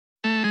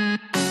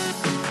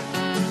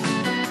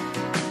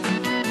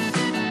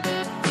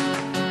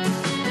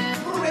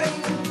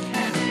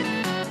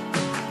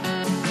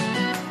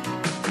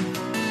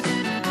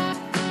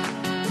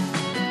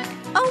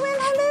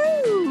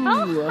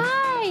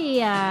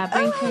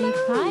Brain Training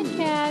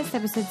Podcast,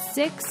 episode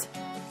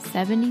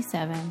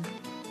 677.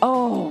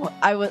 Oh,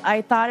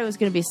 I thought it was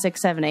going to be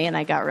 678, and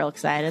I got real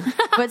excited.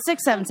 But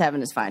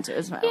 677 is fine too.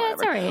 It's fine. Yeah,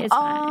 it's all right. It's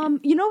fine.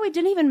 You know what we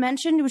didn't even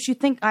mention, which you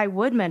think I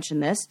would mention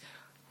this.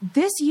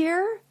 This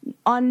year,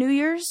 on New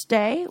Year's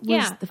Day,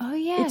 was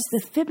it's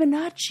the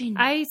Fibonacci.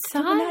 I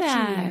saw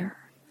that. Year.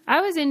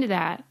 I was into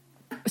that.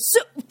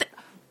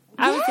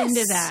 I was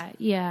into that,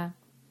 yeah.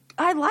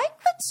 I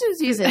like that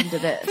Susie's into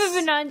this.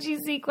 Fibonacci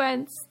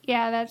sequence.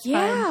 Yeah, that's fun.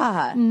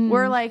 Yeah.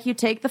 Where, like, you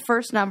take the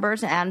first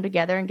numbers and add them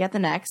together and get the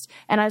next.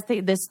 And I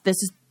think this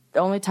is the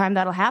only time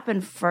that'll happen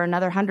for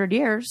another 100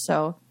 years,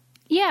 so.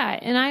 Yeah,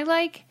 and I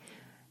like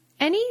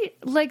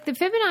the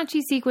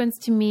Fibonacci sequence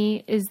to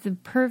me is the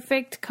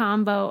perfect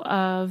combo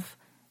of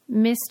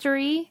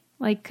mystery,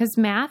 like, because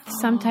math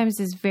sometimes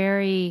is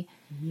very,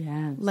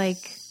 like,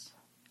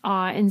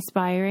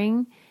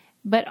 awe-inspiring,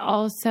 but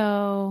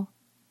also,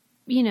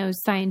 you know,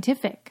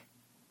 scientific.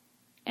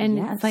 And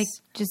it's like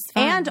just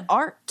fun. And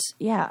art.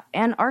 Yeah.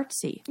 And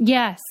artsy.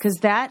 Yes. Because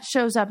that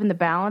shows up in the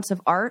balance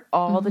of art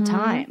all the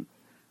time.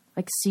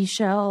 Like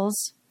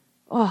seashells.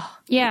 Oh,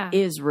 yeah. It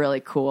is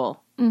really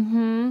cool.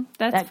 Mm-hmm.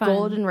 That's fun.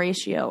 Golden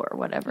ratio or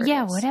whatever.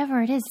 Yeah,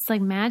 whatever it is. It's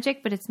like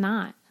magic, but it's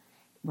not.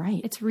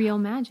 Right. It's real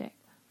magic.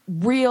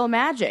 Real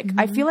magic.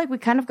 I feel like we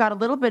kind of got a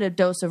little bit of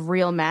dose of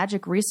real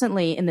magic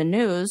recently in the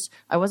news.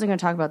 I wasn't going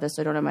to talk about this.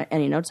 I don't have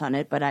any notes on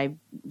it, but I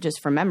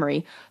just from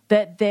memory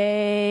that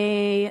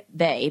they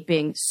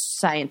being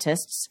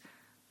scientists,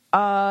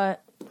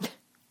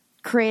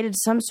 created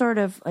some sort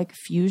of like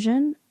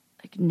fusion,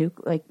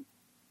 like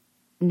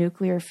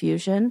nuclear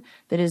fusion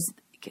that is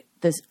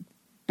this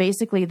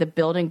basically the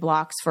building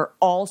blocks for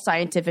all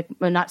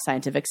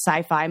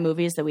sci-fi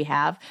movies that we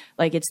have.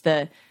 Like it's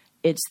the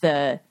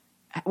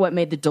what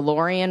made the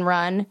DeLorean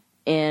run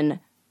in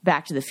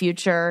Back to the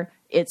Future.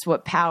 It's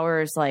what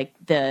powers like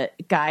the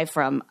guy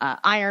from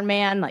Iron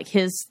Man, like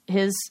his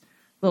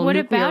little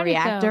nuclear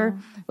reactor.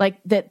 Like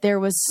that there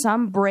was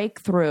some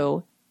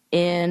breakthrough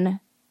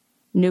in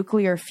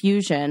nuclear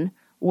fusion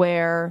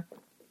where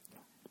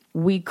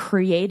we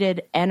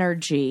created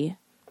energy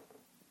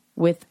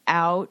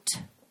without,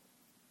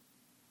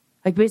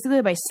 like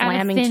basically by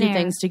slamming two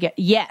things together.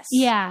 Yes.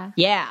 Yeah.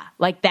 Yeah.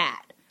 Like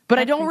that. But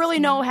I don't really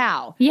know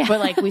how. Yeah. But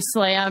like we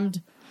slammed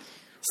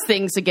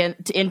things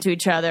into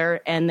each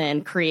other and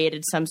then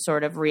created some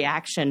sort of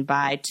reaction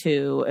by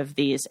two of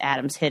these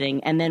atoms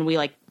hitting. And then we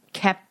like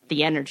kept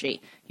the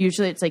energy.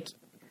 Usually it's like,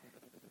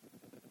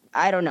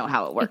 I don't know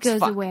how it works.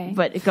 It goes away.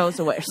 But it goes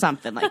away or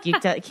something. Like you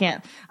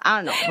can't, I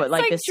don't know. But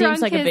like this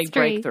seems like a big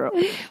breakthrough.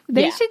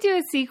 They should do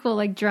a sequel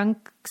like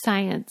Drunk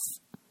Science.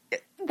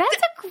 That's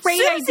a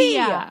great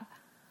idea.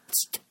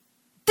 This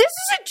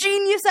is a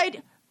genius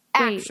idea.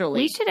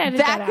 Actually, we should edit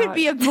that could out.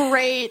 be a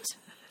great.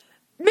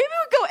 Maybe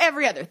we'll go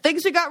every other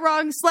things we got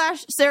wrong. /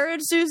 Sarah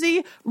and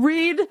Susie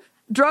read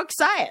Drunk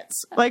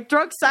Science. Like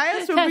Drunk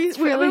Science would be.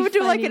 Really we would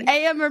do funny. like an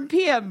AM or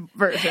PM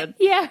version.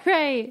 Yeah,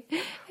 right.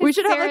 We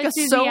should Sarah have like a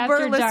Susie sober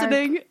After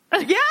listening.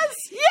 Dark. Yes.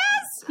 Yeah.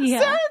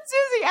 Sarah and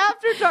Susie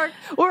After Dark,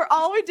 where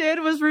all we did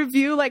was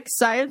review like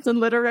science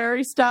and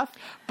literary stuff,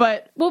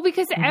 but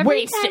because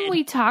every time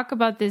we talk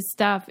about this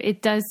stuff,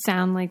 it does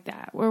sound like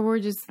that, where we're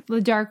just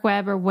the dark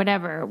web or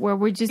whatever, where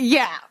we're just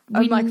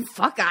I'm like,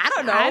 fuck, I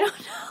don't know.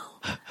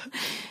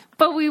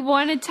 But we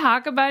want to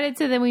talk about it,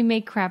 so then we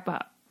make crap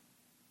up.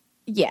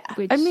 Yeah,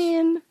 I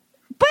mean,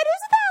 but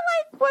isn't that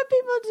like what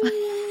people do?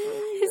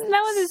 Isn't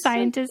that what the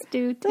scientists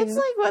do too? That's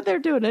like what they're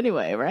doing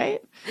anyway,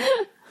 right?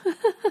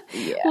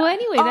 Yeah. Well,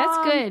 anyway,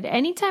 that's good.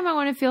 Anytime I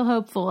want to feel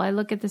hopeful, I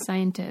look at the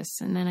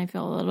scientists, and then I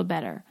feel a little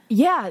better.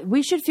 Yeah,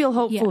 we should feel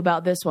hopeful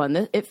about this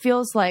one. It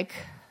feels like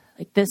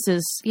this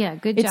is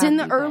good job. It's in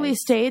the early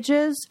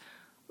stages,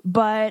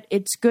 but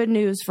it's good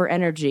news for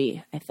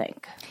energy, I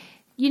think.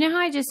 You know how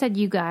I just said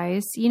you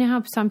guys? You know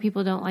how some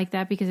people don't like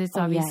that because it's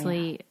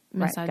obviously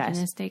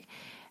misogynistic?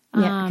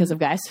 Yeah, because of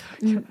guys.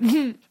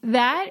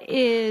 That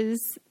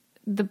is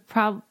the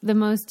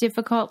most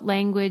difficult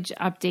language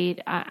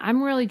update.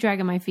 I'm really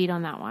dragging my feet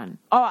on that one.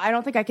 Oh, I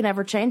don't think I can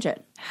ever change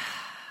it.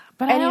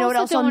 But you know what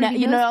else?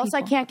 You know what else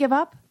I can't give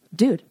up,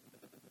 dude.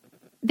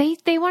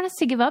 They want us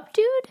to give up,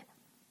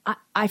 dude.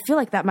 I feel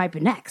like that might be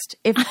next.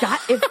 If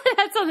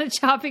that's on the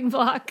chopping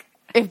block.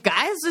 If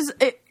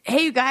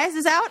Hey You Guys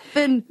is out,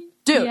 then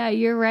dude, yeah,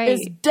 you're right.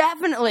 It's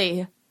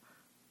definitely.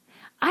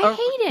 I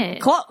hate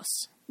it.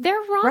 Close. They're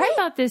wrong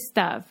about this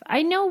stuff.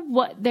 I know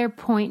what their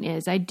point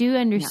is. I do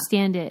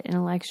understand it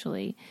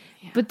intellectually.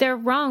 Yeah. But they're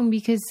wrong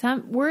because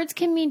some words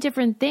can mean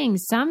different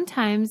things.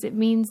 Sometimes it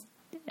means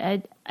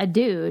a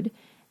dude,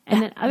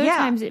 and then other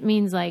times it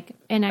means like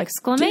an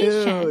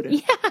exclamation. Dude.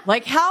 Yeah.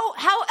 Like how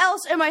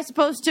else am I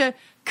supposed to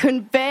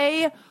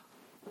convey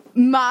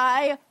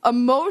my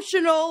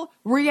emotional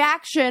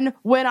reaction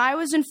when I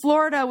was in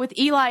Florida with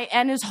Eli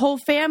and his whole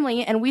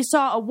family and we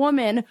saw a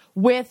woman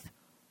with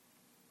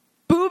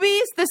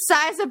boobies the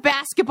size of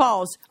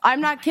basketballs.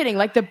 I'm not kidding.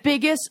 Like the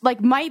biggest,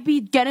 like might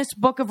be Guinness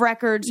Book of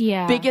Records,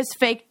 biggest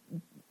fake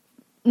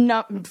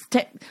no,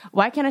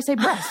 why can't I say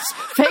breasts?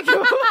 Fake.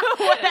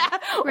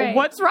 Right.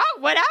 What's wrong?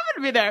 What happened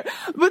to me there?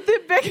 But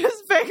the biggest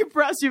fake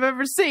breast you've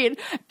ever seen,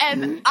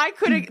 and I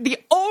couldn't. The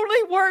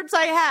only words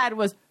I had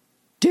was,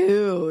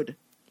 "Dude."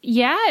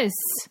 Yes.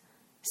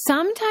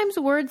 Sometimes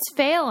words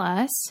fail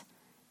us,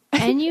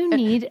 and you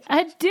need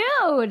a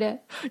dude.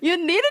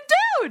 You need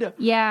a dude.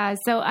 Yeah.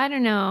 So I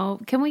don't know.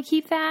 Can we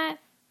keep that?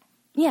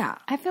 Yeah.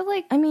 I feel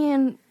like I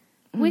mean,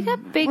 we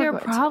got bigger we're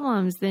good.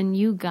 problems than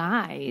you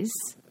guys.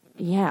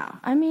 Yeah.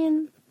 I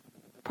mean,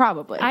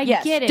 probably. I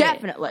yes, get it.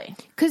 Definitely.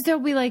 Because they'll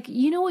be like,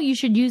 you know what you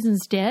should use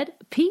instead?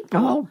 People.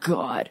 Oh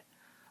God.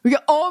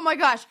 Oh my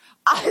gosh.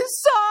 I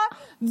saw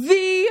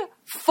the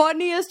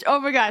funniest. Oh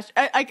my gosh.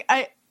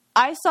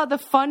 I saw the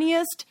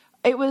funniest.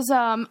 It was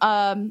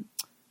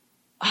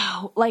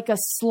like a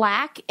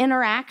Slack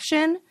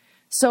interaction.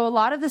 So a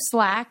lot of the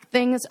Slack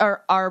things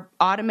are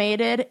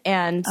automated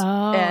and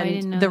I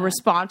didn't know the that.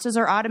 responses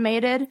are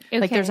automated. Okay.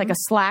 Like there's like a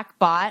Slack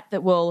bot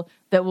that will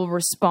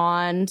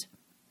respond,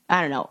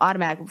 I don't know,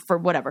 automatic for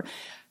whatever.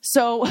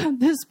 So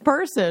this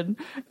person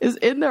is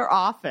in their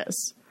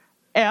office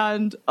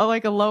and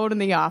like alone in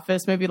the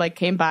office, maybe like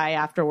came by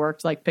after work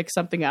to like pick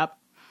something up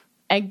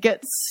and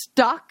gets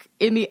stuck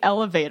in the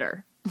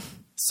elevator.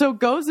 So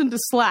goes into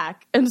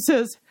Slack and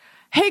says,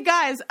 "Hey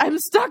guys, I'm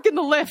stuck in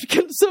the lift.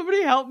 Can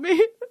somebody help me?"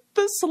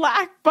 The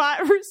Slack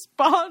bot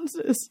responds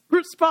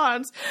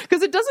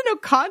because it doesn't know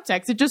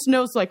context. It just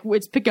knows like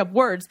it's pick up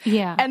words.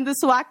 Yeah. And the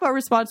Slack bot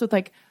responds with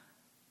like,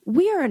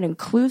 "We are an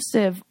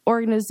inclusive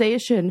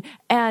organization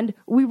and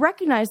we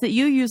recognize that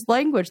you use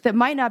language that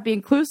might not be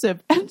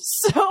inclusive." And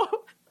so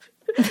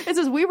it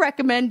says, "We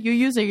recommend you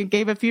using," and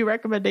gave a few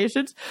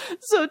recommendations.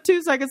 So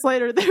 2 seconds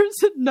later, there's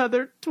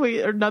another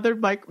tweet or another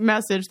like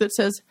message that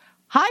says,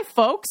 "Hi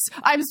folks,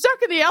 I'm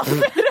stuck in the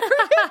elevator.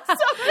 Can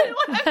somebody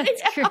let me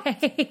out?"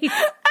 Great.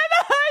 And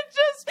I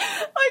just,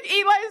 like,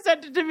 Eli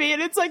sent it to me,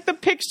 and it's like the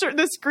picture,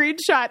 the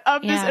screenshot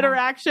of this Yeah.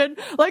 interaction.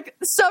 Like,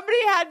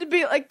 somebody had to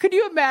be, like, could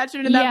you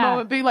imagine in that Yeah.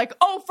 moment being like,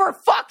 "Oh, for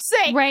fuck's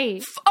sake.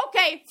 Right.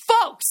 Okay,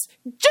 folks,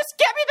 just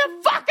get me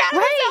the fuck out of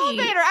Right. this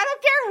elevator. I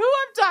don't care who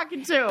I'm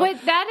talking to."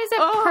 But that is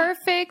a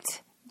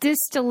perfect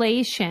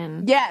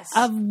distillation Yes.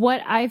 of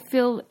what I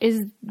feel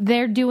is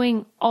they're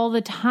doing all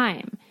the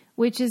time,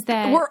 which is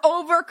that we're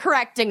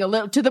overcorrecting a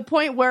little to the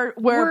point where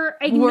we're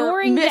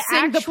ignoring the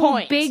missing actual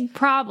point. big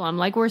problem.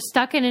 Like we're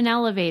stuck in an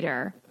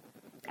elevator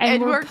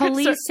and we're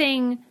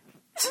policing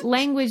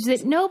language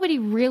that nobody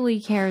really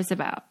cares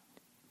about.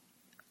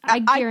 I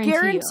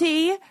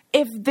guarantee,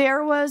 if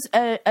there was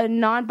a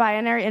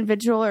non-binary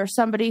individual or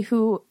somebody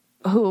who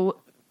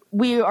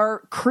we are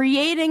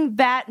creating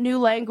that new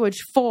language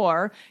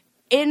for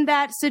in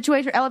that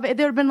situation, elevate,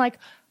 they would have been like,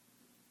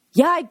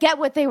 "Yeah, I get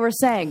what they were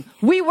saying.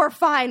 We were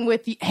fine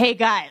with, hey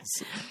guys."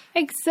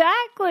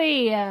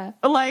 Exactly.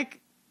 Like,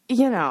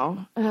 you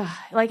know,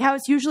 like how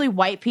it's usually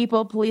white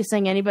people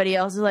policing anybody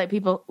else's, like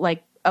people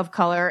like of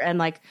color and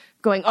like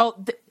going, "Oh,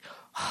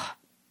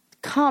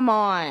 come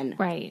on."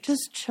 Right.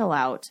 Just chill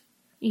out.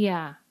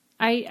 Yeah.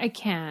 I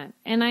can't.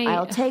 And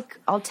I'll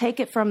take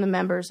it from the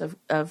members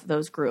of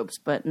those groups,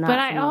 but not But from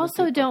I other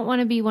also people. don't want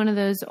to be one of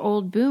those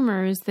old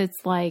boomers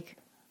that's like,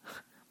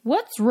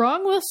 what's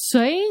wrong with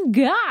saying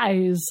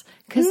guys?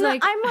 Because No,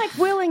 like I'm like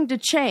willing to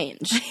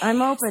change.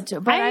 I'm open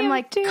to, but I I'm am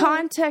like too.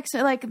 context.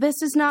 Like this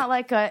is not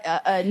like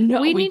a no.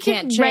 we We need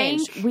can't to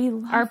change. rank We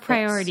love our this.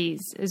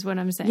 priorities, is what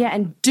I'm saying. Yeah,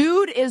 and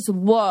dude is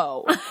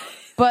low,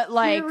 but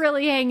like You're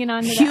really hanging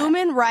on to that.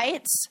 human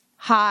rights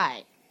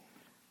high.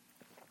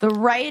 The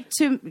right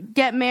to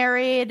get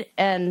married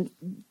and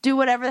do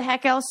whatever the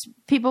heck else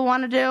people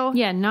want to do.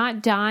 Yeah,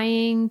 not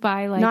dying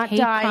by like Not hate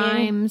dying.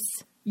 crimes.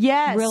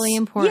 Yes, Really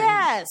important.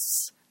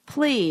 Yes,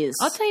 please.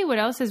 I'll tell you what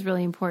else is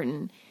really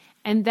important,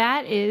 and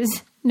that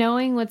is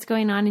knowing what's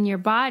going on in your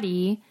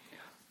body.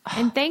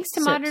 And thanks to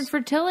Sis. modern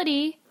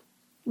fertility,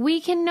 we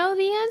can know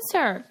the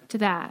answer to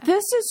that.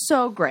 This is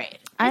so great.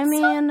 I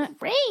mean,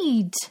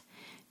 Great.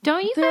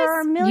 Don't you guys? there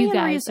are a million you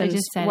guys, reasons I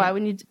just said why it. we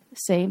need to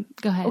say.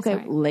 Go ahead, Okay,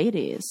 sorry.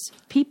 ladies,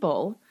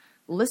 people,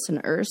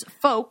 listeners,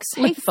 folks.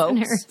 Hey, folks.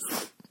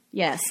 Listeners.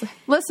 Yes,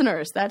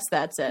 listeners. That's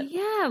it.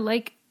 Yeah,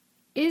 like,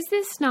 is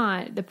this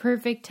not the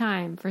perfect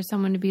time for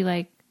someone to be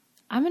like,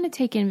 I'm going to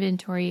take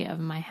inventory of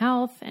my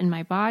health and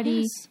my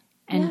body Yes.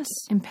 and Yes.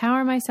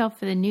 empower myself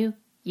for the new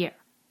year?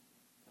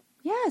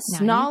 Yes, Now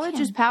you knowledge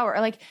can. is power.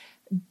 Like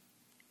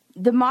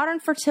the modern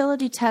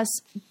fertility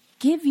tests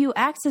give you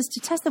access to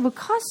tests that would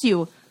cost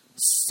you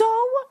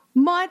so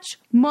much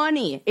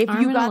money if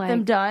Arm you and a got leg.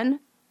 them done.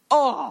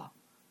 Oh,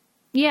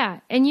 Yeah,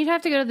 and you'd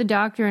have to go to the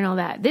doctor and all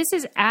that. This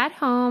is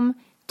at-home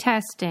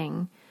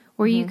testing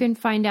where you can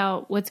find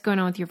out what's going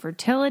on with your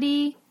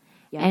fertility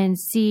Yeah. and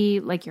see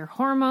like your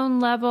hormone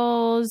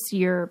levels,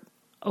 your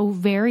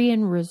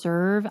ovarian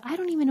reserve. I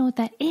don't even know what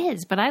that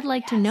is, but I'd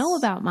like to know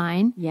about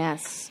mine.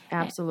 yes,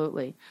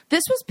 absolutely.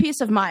 This was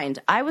peace of mind.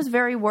 I was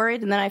very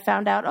worried, and then I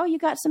found out. Oh, you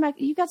got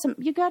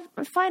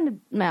a fine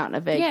amount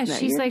of eggs. Yeah, in it.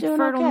 she's You're like doing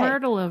fertile okay.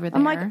 myrtle over there.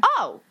 I'm like,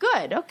 oh,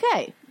 good,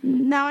 okay.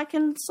 Now I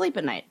can sleep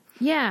at night.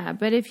 Yeah,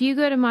 but if you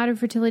go to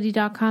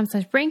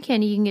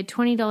modernfertility.com/braincandy, you can get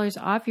 $20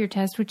 off your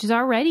test, which is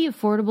already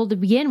affordable to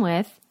begin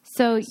with.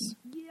 So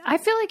I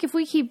feel like if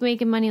we keep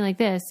making money like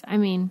this, I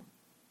mean...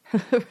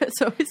 That's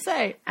what we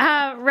say.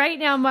 Right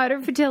now,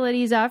 Modern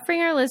Fertility is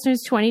offering our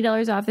listeners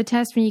 $20 off the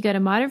test when you go to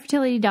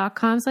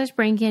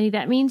modernfertility.com/braincandy.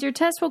 That means your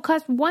test will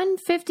cost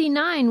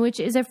 $159, which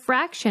is a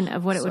fraction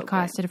of what it would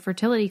cost at a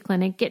fertility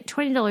clinic. Get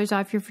 $20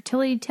 off your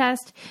fertility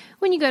test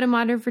when you go to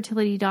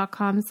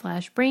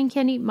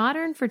modernfertility.com/braincandy,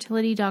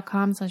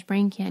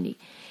 modernfertility.com/braincandy.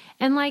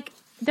 And like,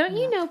 don't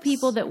you know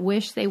people that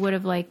wish they would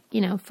have, like,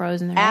 you know,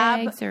 frozen their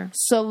eggs? Or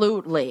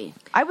Absolutely.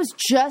 I was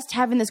just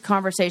having this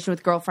conversation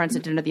with girlfriends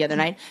at dinner the other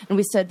night, and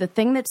we said the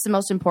thing that's the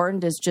most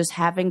important is just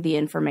having the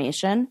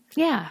information.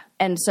 Yeah.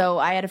 And so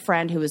I had a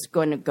friend who was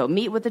going to go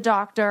meet with the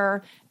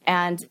doctor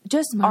and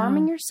just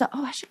arming yourself.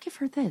 Oh, I should give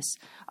her this.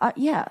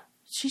 Yeah,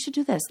 she should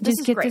do this. This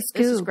Just is get great. the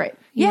scoop. This is great.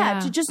 Yeah,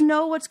 to just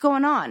know what's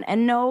going on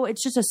and know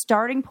it's just a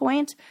starting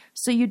point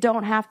so you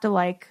don't have to,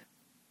 like,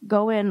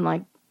 go in,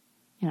 like,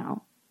 you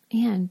know.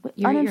 And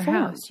you're at your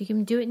house. You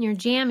can do it in your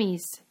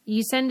jammies.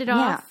 You send it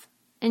off,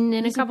 and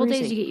in a couple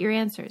days you get your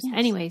answers. Yes.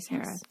 Anyway,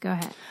 Sarah, go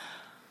ahead.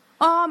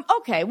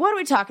 Okay, what are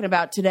we talking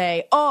about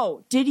today?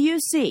 Oh, did you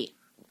see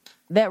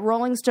that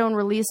Rolling Stone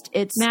released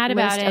its Mad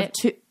about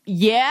list it.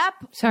 Yep.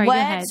 Sorry,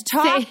 Let's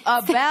go ahead.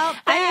 talk about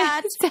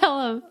that.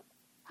 Tell him.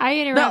 I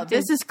interrupted. No,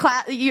 this is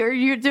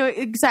you're doing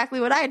exactly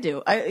what I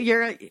do.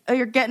 You're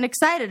getting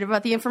excited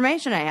about the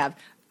information I have.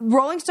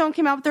 Rolling Stone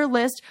came out with their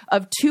list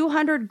of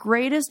 200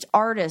 greatest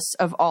artists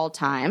of all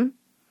time.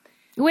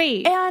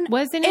 Wait, and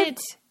wasn't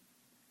it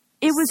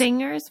was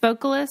singers,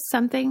 vocalists,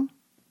 something?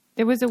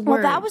 There was a word.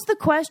 Well, that was the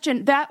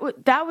question. That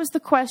was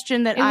the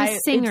question that it was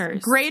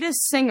singers.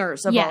 Greatest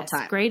singers of all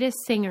time. Greatest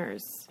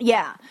singers.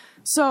 Yeah.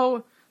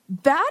 So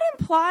that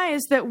implies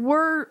that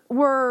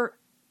we're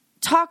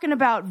talking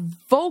about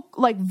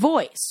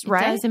voice,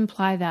 right? It does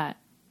imply that.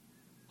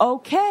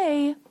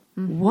 Okay.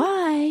 Mm-hmm.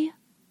 Why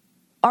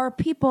are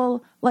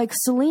people like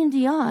Celine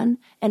Dion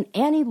and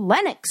Annie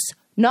Lennox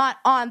not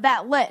on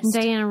that list?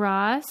 Diana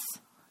Ross.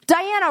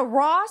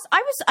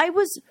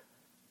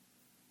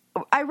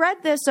 I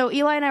read this. So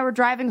Eli and I were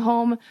driving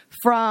home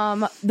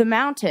from the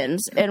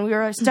mountains and we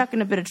were stuck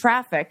in a bit of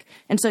traffic.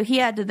 And so he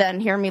had to then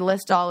hear me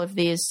list all of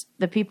the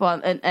people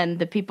and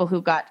the people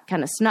who got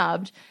kind of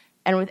snubbed.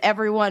 And with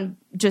everyone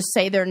just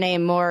say their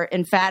name more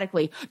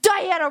emphatically,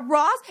 Diana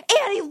Ross,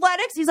 Annie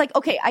Lennox. He's like,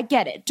 okay, I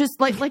get it. Just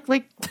like.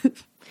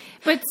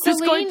 But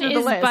Celine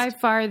is by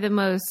far the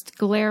most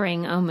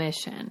glaring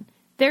omission.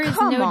 There is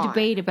no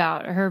debate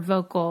about her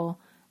vocal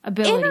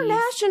abilities.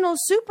 International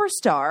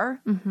superstar.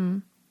 Mm-hmm.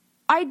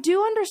 I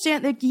do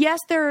understand that. Yes,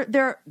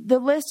 the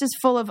list is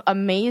full of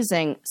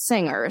amazing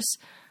singers,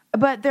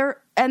 but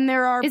there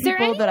are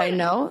people that I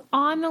know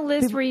on the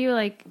list where you're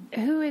like,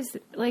 who is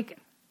like.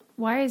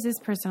 Why is this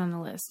person on the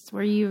list?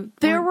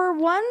 There were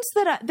ones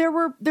that there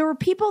were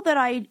people that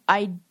I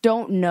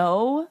don't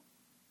know,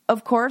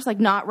 of course,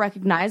 like not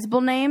recognizable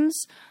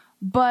names,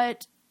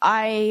 but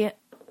I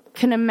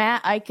can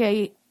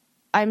imagine.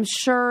 I'm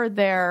sure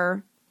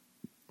there.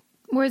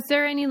 Was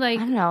there any like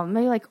I don't know,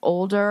 maybe like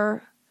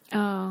older?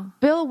 Oh,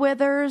 Bill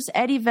Withers,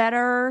 Eddie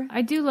Vedder.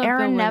 I do love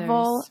Aaron Bill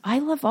Neville. Withers. I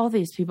love all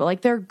these people.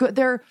 Like they're good.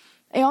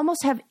 They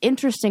almost have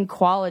interesting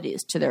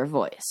qualities to their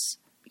voice.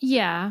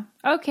 Yeah.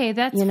 Okay,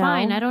 that's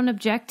fine. I don't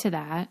object to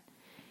that.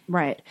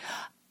 Right.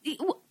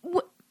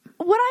 What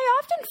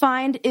I often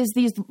find is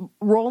these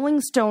Rolling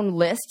Stone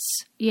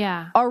lists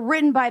are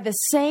written by the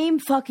same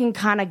fucking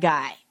kind of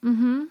guy.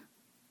 Mm-hmm.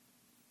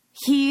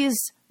 He's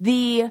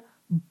the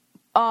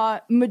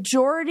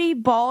majority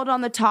bald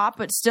on the top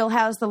but still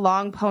has the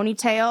long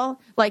ponytail.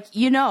 Like,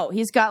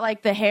 he's got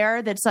like the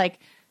hair that's like,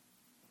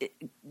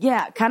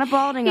 kind of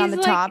balding on the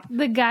top.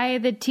 The guy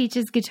that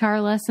teaches guitar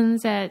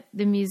lessons at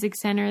the music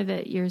center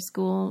that your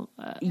school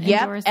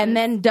endorses. And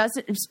then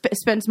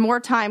spends more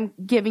time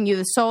giving you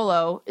the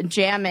solo,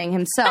 jamming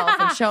himself,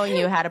 and showing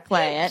you how to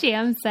play it.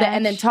 Jam sesh.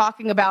 And then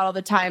talking about all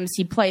the times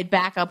he played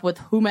backup with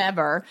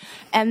whomever.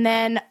 And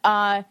then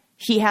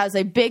he has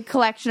a big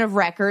collection of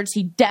records.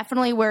 He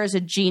definitely wears a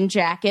jean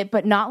jacket,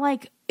 but not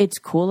like It's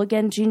Cool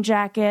Again jean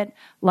jacket.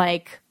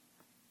 Like...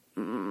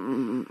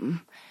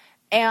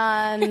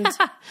 And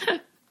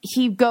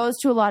he goes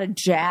to a lot of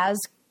jazz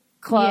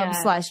clubs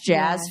 /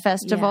 jazz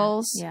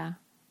festivals. Yeah.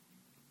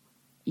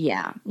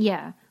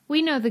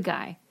 We know the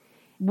guy.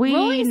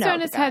 Rolling Stone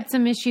has had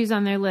some issues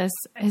on their list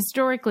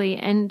historically,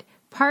 and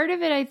part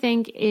of it, I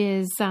think,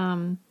 is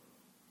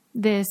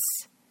this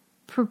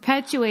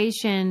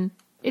perpetuation.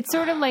 It's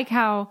sort of like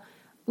how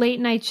late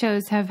night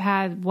shows have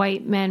had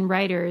white men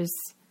writers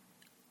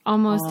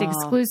almost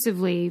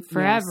exclusively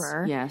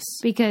forever. Yes.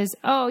 Because,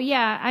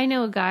 I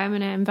know a guy. I'm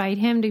going to invite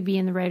him to be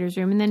in the writer's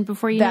room. And then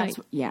before you know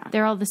it,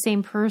 they're all the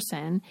same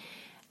person.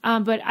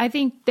 But I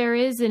think there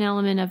is an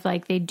element of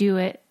like they do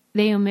it.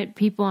 They omit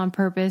people on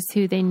purpose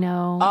who they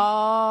know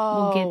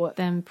will get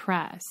them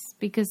press.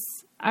 Because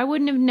I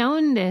wouldn't have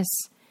known this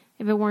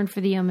if it weren't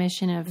for the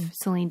omission of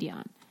Celine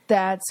Dion.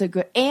 That's a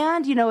good...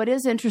 And, it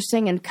is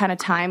interesting and kind of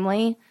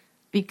timely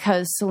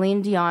because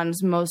Celine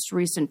Dion's most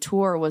recent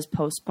tour was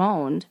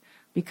postponed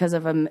because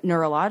of a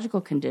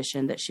neurological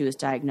condition that she was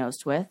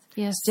diagnosed with.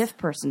 Yes. Stiff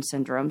person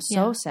syndrome.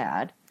 So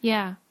sad.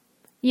 Yeah.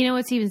 You know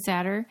what's even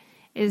sadder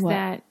is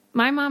that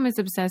my mom is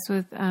obsessed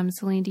with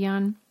Celine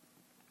Dion.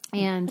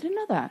 And I didn't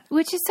know that.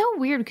 Which is so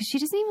weird because she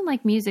doesn't even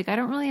like music. I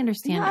don't really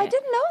understand it. I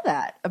didn't know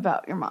that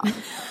about your mom.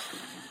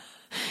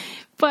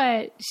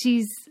 But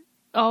she's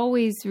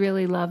always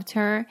really loved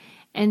her.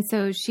 And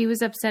so she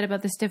was upset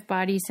about the stiff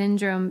body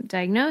syndrome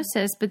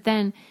diagnosis. But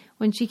then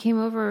when she came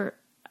over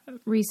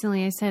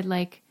recently, I said,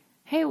 like,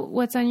 hey,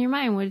 what's on your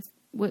mind?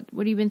 What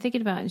have you been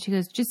thinking about? And she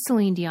goes, just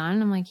Celine Dion.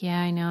 And I'm like, yeah,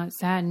 I know. It's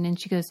sad. And then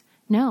she goes,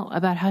 no,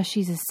 about how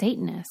she's a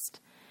Satanist.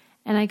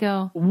 And I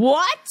go,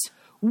 what?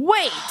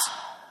 Wait,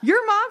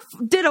 your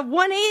mom did a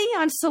 180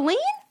 on Celine?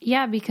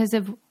 Yeah, because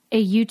of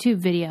a YouTube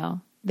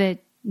video that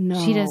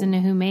she doesn't know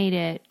who made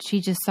it.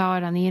 She just saw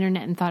it on the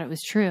internet and thought it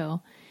was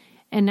true.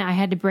 And I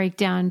had to break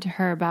down to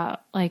her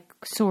about like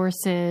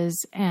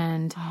sources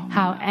and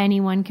how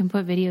anyone can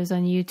put videos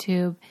on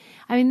YouTube.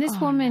 I mean, this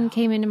woman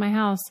came into my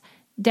house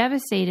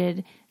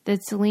devastated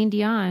that Celine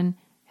Dion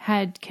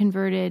had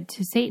converted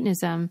to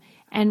Satanism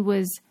and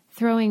was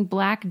throwing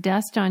black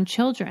dust on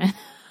children.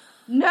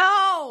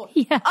 No.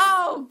 Yes.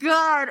 Oh,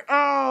 God.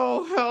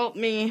 Oh, help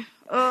me.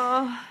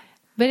 But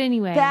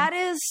anyway. That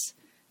is,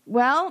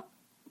 well.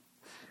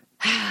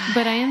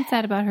 But I am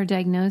sad about her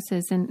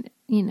diagnosis and,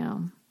 you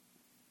know.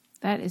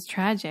 That is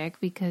tragic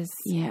because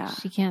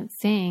she can't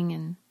sing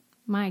and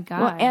my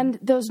God. Well, and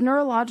those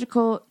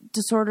neurological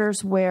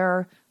disorders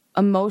where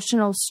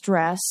emotional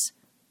stress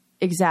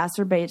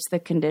exacerbates the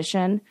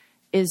condition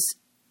is,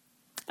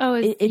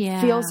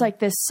 it feels like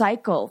this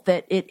cycle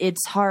that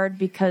it's hard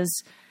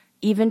because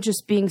even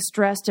just being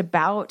stressed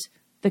about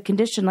the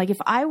condition, like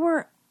if I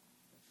were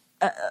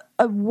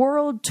a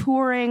world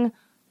touring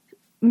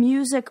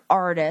music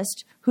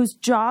artist whose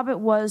job it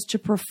was to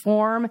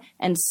perform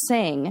and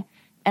sing,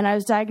 and I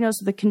was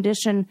diagnosed with a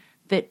condition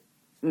that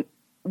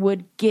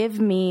would give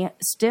me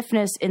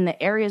stiffness in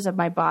the areas of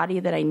my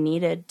body that I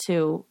needed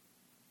to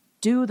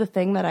do the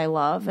thing that I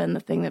love and the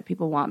thing that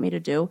people want me to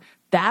do,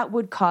 that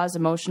would cause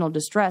emotional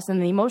distress.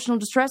 And the emotional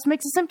distress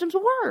makes the symptoms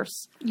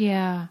worse.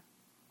 Yeah.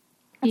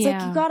 It's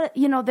like,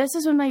 you gotta, this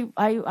is when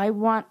I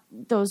want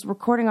those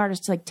recording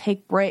artists to like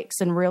take breaks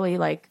and really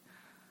like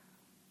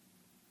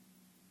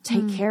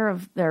take care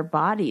of their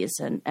bodies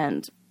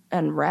and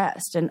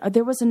rest. And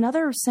there was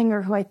another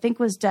singer who I think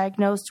was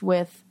diagnosed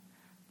with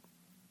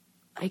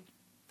like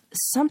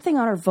something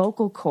on her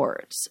vocal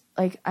cords.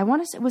 Like I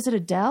want to say, was it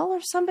Adele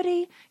or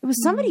somebody? It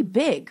was somebody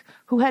big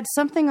who had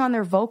something on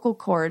their vocal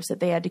cords that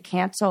they had to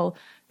cancel.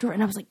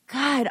 And I was like,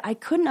 God, I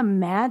couldn't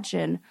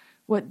imagine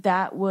what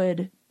that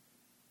would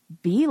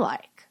be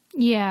like.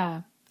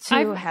 Yeah.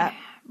 I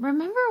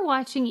remember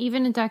watching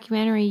even a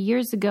documentary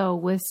years ago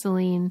with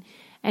Celine,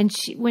 and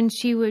when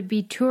she would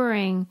be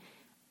touring,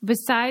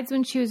 besides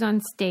when she was on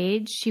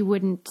stage, she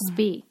wouldn't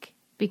speak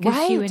because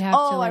she would have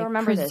to like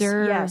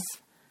preserve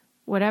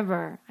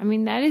whatever. I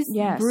mean, that is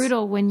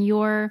brutal when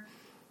your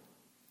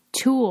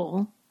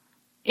tool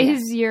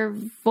is your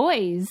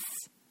voice.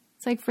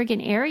 It's like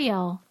freaking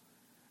Ariel.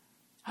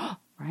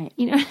 Right.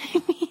 You know what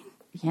I mean?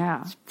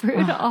 Yeah. It's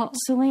brutal.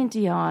 Celine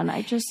Dion.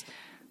 I just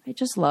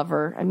love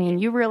her. I mean,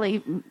 you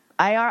really...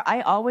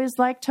 I always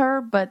liked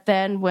her, but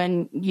then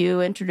when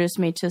you introduced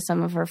me to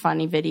some of her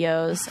funny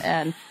videos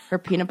and her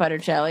peanut butter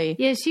jelly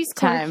she's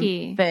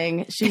quirky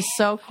thing, she's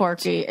so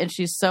quirky and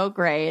she's so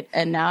great,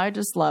 and now I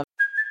just love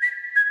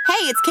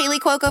Hey, it's Kaylee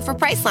Cuoco for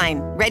Priceline.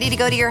 Ready to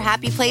go to your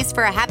happy place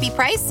for a happy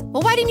price?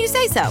 Well, why didn't you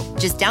say so?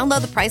 Just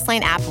download the Priceline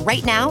app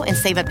right now and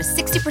save up to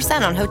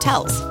 60% on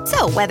hotels.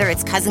 So whether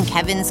it's Cousin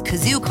Kevin's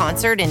Kazoo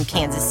Concert in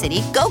Kansas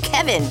City, go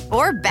Kevin,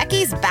 or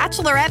Becky's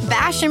Bachelorette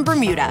Bash in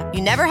Bermuda,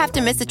 you never have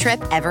to miss a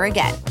trip ever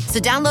again. So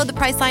download the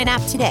Priceline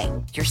app today.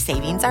 Your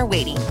savings are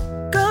waiting.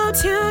 Go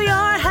to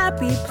your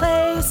happy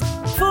place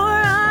for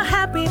a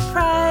happy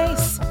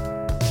price.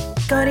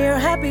 Go to your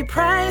happy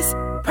price,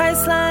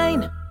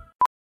 Priceline.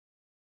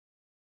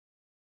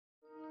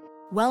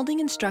 Welding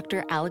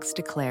instructor Alex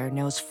DeClaire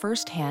knows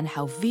firsthand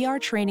how VR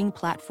training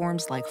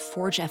platforms like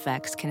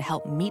ForgeFX can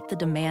help meet the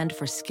demand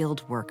for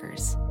skilled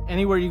workers.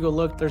 Anywhere you go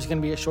look, there's going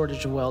to be a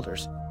shortage of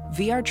welders.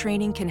 VR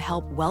training can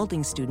help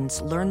welding students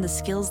learn the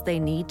skills they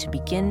need to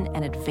begin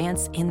and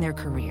advance in their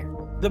career.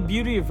 The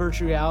beauty of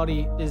virtual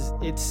reality is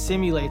it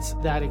simulates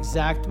that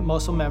exact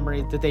muscle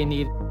memory that they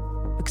need.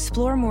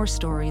 Explore more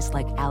stories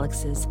like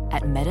Alex's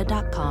at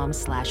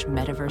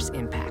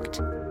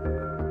meta.com/metaverseimpact.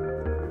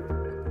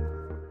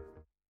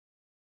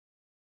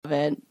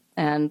 it.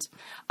 And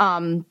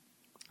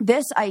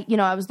this, I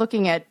was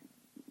looking at,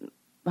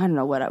 I don't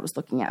know what I was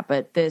looking at,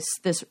 but this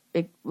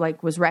it,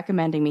 like was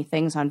recommending me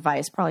things on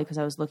Vice, probably because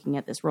I was looking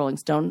at this Rolling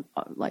Stone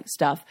like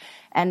stuff,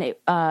 and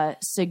it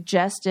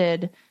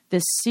suggested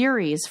this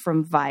series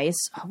from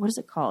Vice. Oh, what is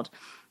it called?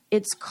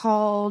 It's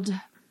called.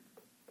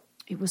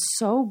 It was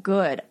so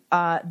good.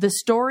 The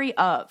Story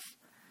of.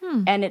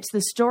 And it's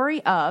the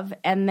story of,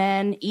 and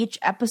then each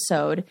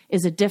episode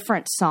is a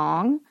different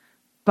song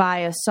by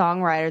a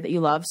songwriter that you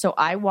love. So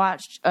I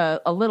watched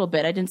a little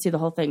bit. I didn't see the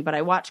whole thing, but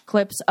I watched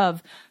clips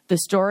of the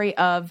story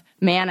of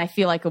Man, I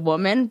Feel Like a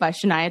Woman by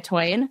Shania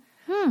Twain.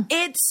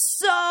 It's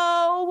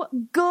so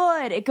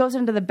good. It goes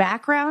into the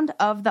background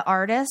of the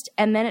artist,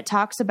 and then it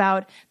talks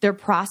about their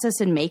process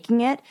in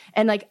making it.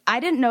 And like, I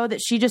didn't know that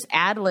she just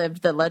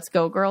ad-libbed the Let's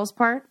Go Girls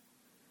part.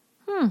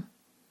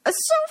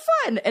 It's so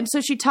fun. And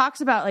so she talks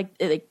about like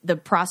the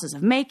process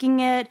of making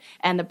it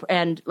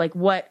and like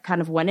what kind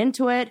of went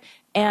into it.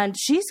 And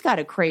she's got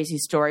a crazy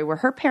story where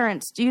her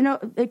parents, do you know,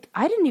 like,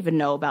 I didn't even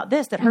know about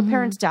this, that her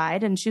parents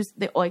died and she was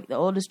the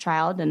oldest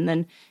child, and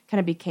then kind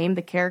of became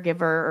the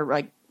caregiver or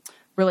like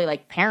really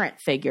like parent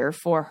figure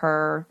for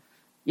her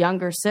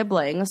younger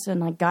siblings,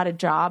 and like got a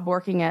job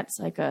working at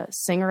like a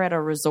singer at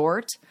a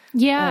resort.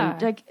 Yeah.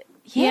 And, like,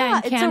 Yeah,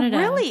 in it's Canada. a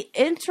really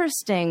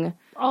interesting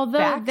Although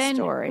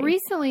backstory. then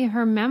recently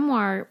her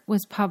memoir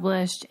was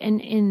published, and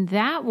in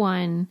that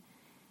one,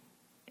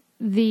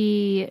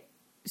 the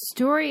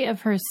story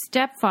of her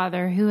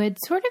stepfather, who had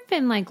sort of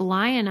been like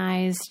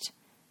lionized,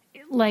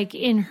 like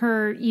in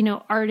her, you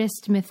know,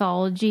 artist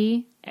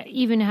mythology,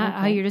 even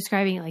how you're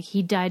describing it, like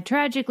he died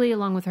tragically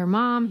along with her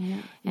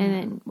mom, and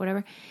then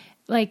whatever,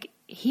 like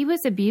he was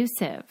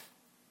abusive.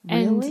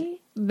 Really?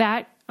 And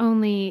that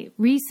only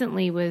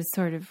recently was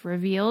sort of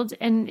revealed,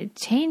 and it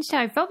changed how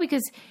I felt,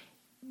 because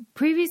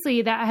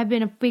previously that had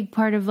been a big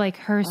part of like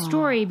her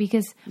story,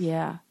 because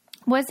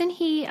wasn't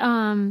he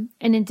an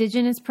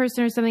indigenous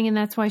person or something, and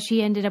that's why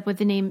she ended up with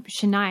the name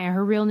Shania.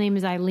 Her real name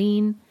is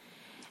Eileen.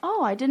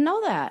 Oh, I didn't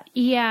know that.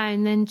 Yeah,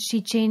 and then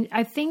she changed.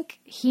 I think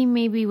he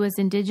maybe was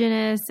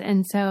indigenous,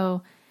 and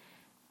so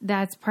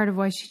that's part of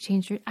why she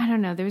changed her. I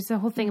don't know. There was a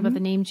whole thing about the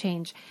name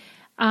change.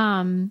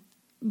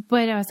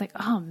 But I was like,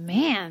 oh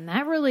man,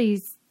 that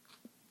really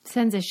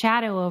sends a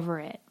shadow over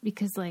it,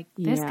 because like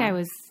this guy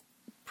was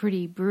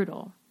pretty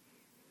brutal.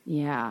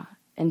 Yeah.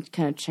 And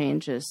kind of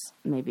changes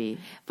maybe.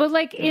 But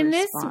like in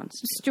this response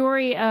to-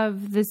 story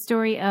of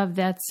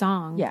that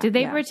song, did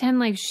they pretend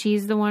like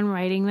she's the one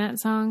writing that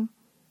song?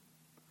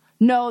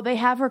 No, they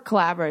have her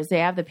collaborators. They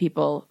have the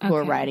people who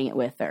are writing it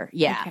with her.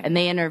 Yeah. Okay. And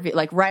they interview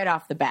like right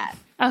off the bat.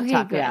 Okay,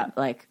 talk good. about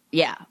like,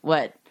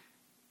 what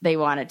they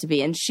want it to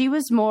be. And she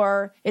was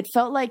more, it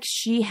felt like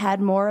she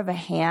had more of a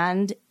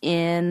hand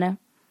in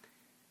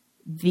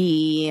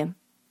the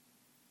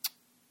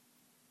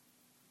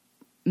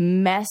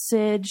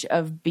message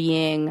of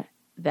being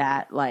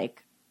that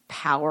like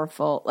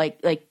powerful,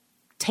 like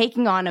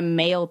taking on a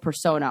male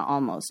persona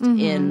almost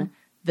in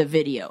the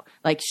video.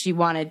 Like she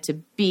wanted to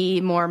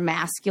be more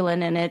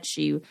masculine in it.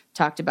 She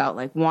talked about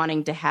like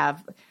wanting to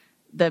have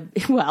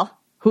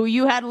who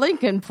you had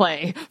Lincoln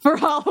play for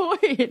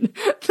Halloween.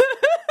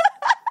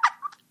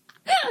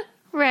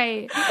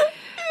 Right.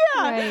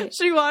 Yeah. Right.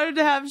 She wanted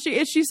to have,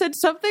 she said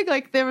something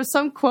like, there was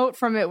some quote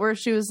from it where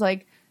she was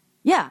like,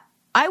 yeah,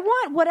 I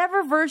want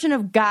whatever version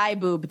of guy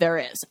boob there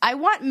is. I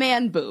want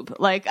man boob.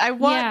 Like, I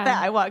want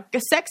that. I want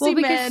sexy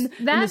men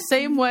in the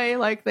same way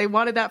like they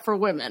wanted that for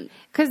women.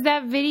 Because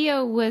that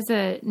video was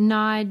a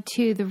nod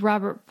to the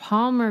Robert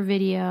Palmer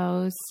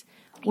videos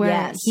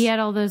where he had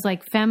all those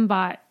like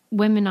fembot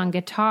women on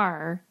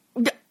guitar.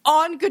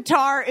 On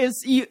guitar is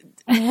they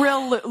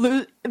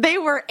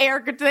were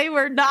they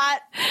were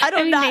not.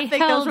 I not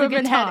think those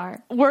women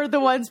were the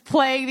ones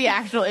playing the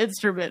actual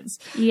instruments.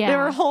 Yeah, they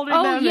were holding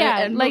them.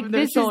 And like moving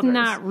their this shoulders. is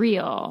not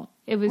real.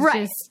 It was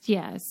just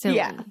silly.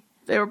 Yeah,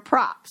 they were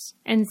props.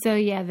 And so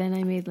then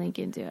I made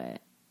Lincoln do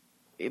it.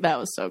 That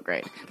was so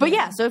great. But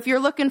so if you're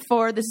looking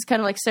for, this is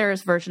kind of like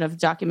Sarah's version of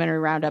documentary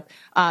roundup.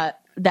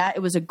 That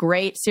it was a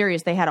great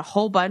series. They had a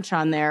whole bunch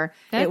on there.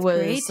 That's it was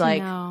great to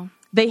like know.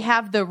 They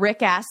have the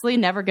Rick Astley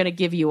 "Never Gonna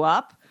Give You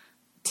Up,"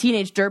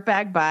 "Teenage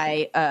Dirtbag"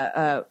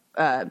 by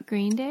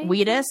Green Day,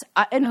 Wheatus,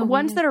 and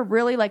ones that are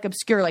really like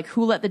obscure, like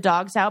 "Who Let the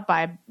Dogs Out"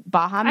 by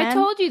Baha Men. I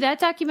told you that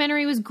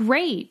documentary was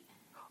great.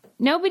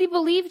 Nobody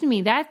believed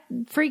me. That's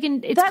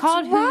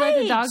called "Who Let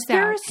the Dogs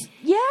Out."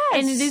 Yes,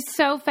 and it is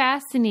so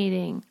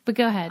fascinating. But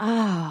go ahead.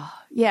 Oh,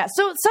 yeah.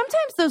 So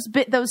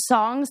sometimes those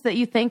songs that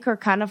you think are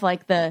kind of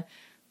like the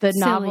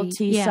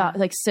novelty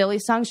like silly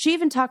songs. She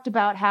even talked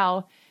about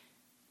how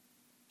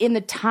in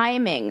the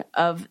timing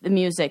of the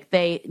music,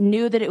 they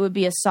knew that it would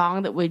be a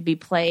song that would be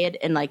played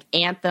in like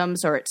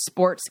anthems or at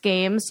sports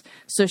games.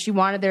 So she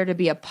wanted there to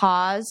be a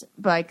pause,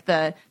 like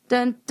the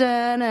dun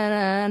dun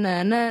dun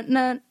dun dun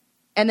dun,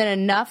 and then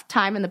enough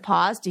time in the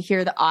pause to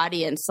hear the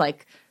audience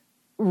like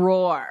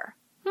roar.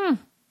 And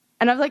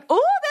I was like,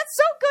 oh, that's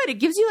so good. It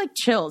gives you like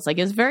chills. Like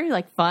it's very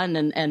like fun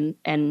and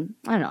I don't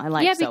know. I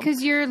like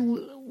because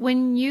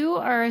when you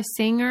are a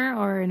singer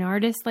or an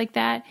artist like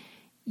that,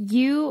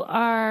 you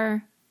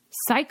are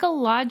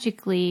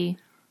psychologically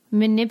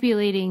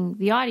manipulating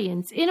the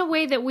audience in a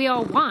way that we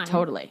all want.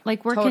 Totally.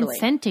 Like we're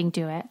consenting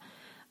to it.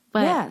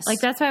 But like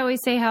that's why I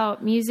always say how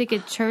music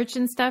at church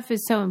and stuff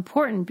is so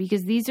important,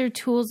 because these are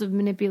tools of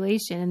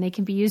manipulation and they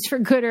can be used for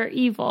good or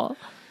evil.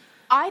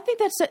 I think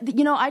that's,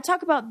 I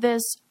talk about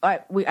this.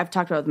 I've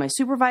talked about it with my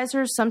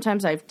supervisors.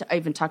 Sometimes I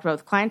even talked about it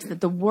with clients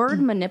that the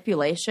word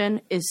manipulation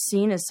is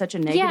seen as such a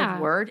negative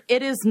word.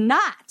 It is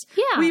not.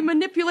 Yeah. We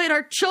manipulate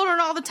our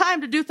children all the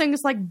time to do things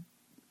like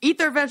eat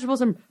their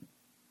vegetables and,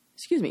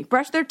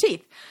 brush their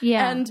teeth.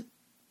 Yeah. And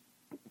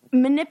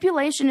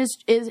manipulation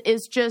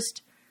is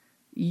just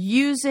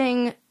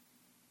using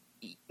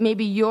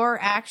maybe your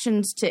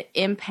actions to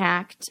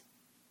impact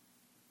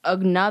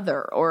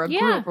another or a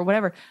group or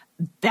whatever.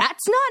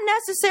 That's not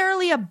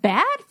necessarily a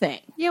bad thing.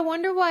 Yeah, I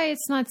wonder why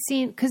it's not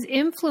seen, because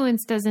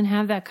influence doesn't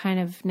have that kind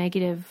of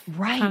negative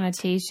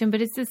connotation,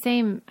 but it's the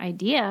same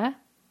idea.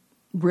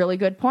 Really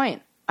good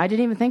point. I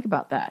didn't even think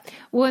about that.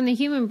 Well, in the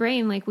human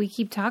brain, like we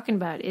keep talking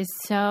about, is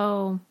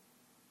so,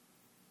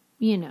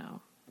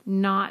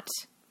 not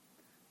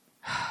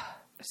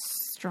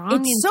strong.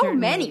 It's so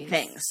many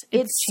things.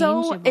 It's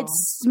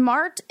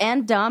smart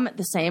and dumb at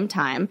the same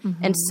time,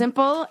 and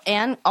simple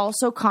and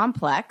also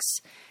complex,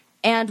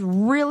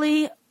 and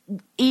really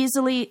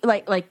easily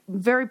like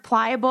very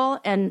pliable,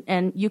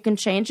 and you can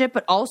change it,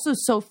 but also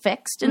so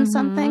fixed in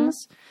some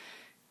things.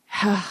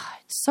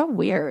 It's so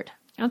weird.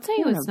 I'll tell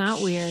you what's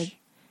not weird.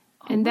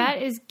 And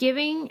that is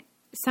giving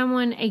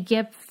someone a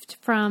gift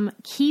from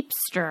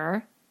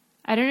Keepster.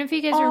 I don't know if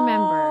you guys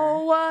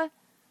remember.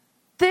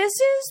 This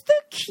is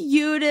the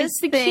cutest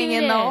thing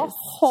in the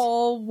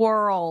whole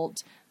world.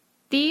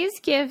 These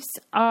gifts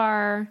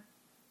are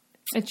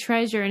a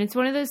treasure. And it's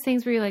one of those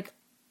things where you're like,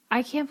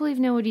 I can't believe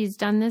nobody's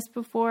done this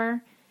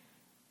before.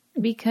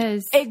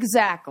 Because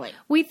exactly,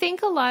 we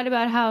think a lot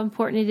about how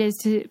important it is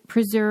to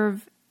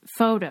preserve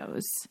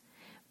photos.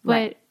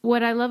 But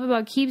what I love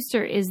about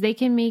Keepster is they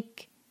can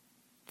make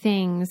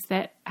things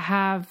that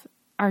have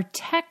our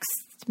text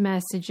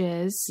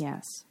messages.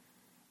 Yes.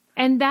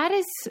 And that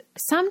is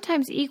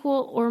sometimes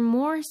equal or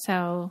more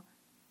so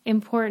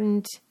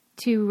important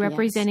to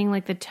representing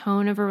like the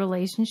tone of a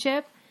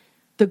relationship.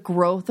 The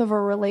growth of a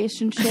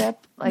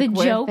relationship. Like the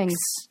where jokes. Things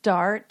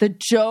start. The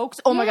jokes.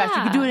 Oh my gosh,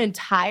 you could do an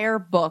entire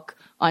book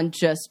on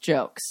just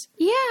jokes.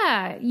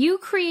 Yeah. You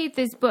create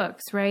these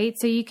books, right?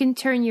 So you can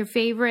turn your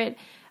favorite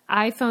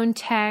iPhone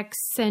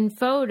texts and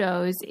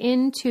photos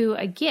into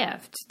a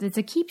gift that's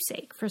a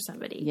keepsake for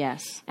somebody.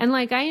 Yes. And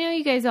like, I know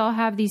you guys all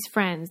have these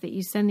friends that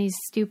you send these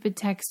stupid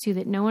texts to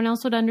that no one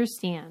else would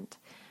understand.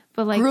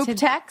 But like group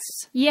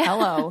texts? Yeah.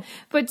 Hello.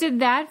 But to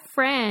that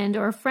friend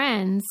or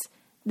friends,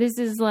 this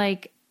is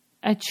like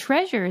a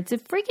treasure. It's a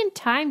freaking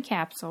time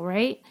capsule,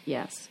 right?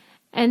 Yes.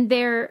 And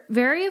they're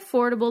very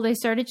affordable. They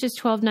start at just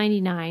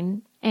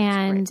 $12.99,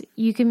 and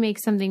you can make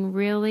something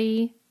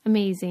really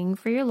amazing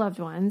for your loved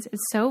ones.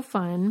 It's so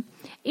fun.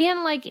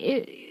 And like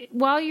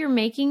while you're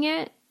making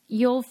it,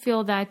 you'll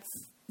feel that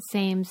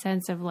same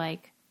sense of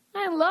like,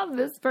 I love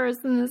this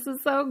person. This is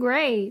so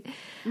great.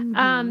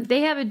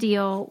 They have a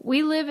deal.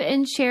 We live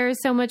and share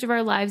so much of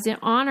our lives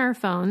on our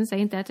phones.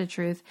 Ain't that the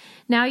truth?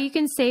 Now you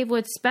can save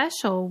what's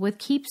special with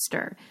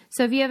Keepster.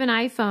 So if you have an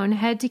iPhone,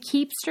 head to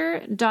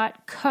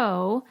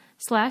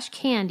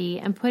keepster.co/candy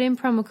and put in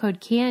promo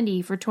code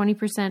candy for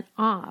 20%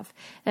 off.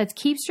 That's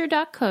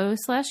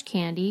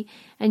keepster.co/candy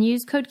and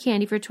use code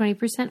candy for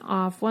 20%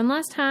 off. One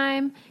last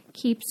time,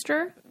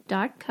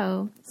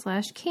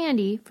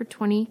 keepster.co/candy for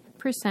 20%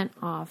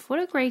 off. What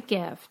a great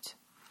gift.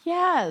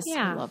 Yes.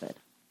 Yeah. I love it.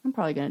 I'm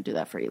probably going to do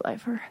that for Eli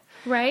for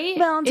right?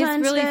 Valentine's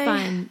It's really Day.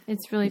 fun.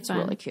 It's really fun.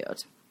 It's really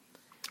cute.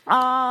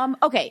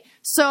 Okay.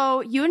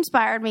 So you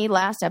inspired me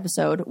last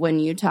episode when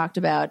you talked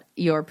about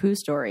your poo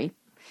story.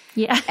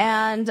 Yeah.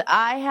 And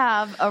I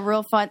have a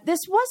real fun. This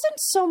wasn't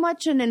so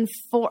much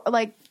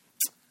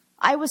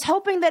I was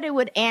hoping that it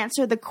would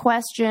answer the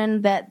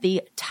question that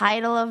the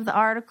title of the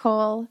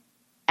article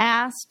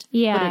asked.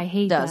 Yeah, but it I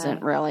hate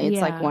doesn't that. really. It's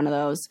Yeah. like one of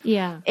those.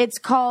 Yeah. It's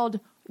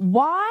called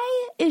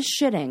 "Why Is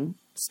Shitting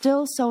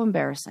Still So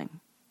Embarrassing?"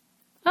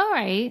 All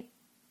right.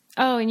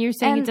 Oh, and you're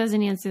saying And- it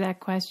doesn't answer that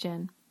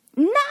question.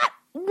 Not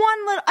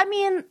one little. I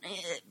mean,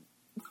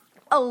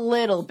 a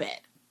little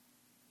bit.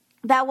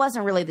 That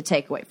wasn't really the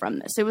takeaway from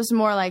this. It was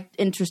more like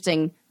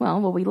interesting.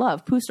 Well, we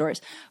love poo stories,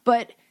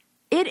 but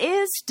it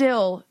is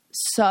still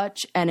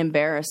such an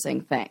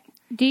embarrassing thing.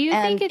 Do you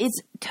And think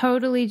it's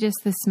totally just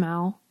the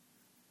smell?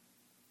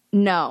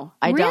 No,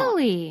 I don't.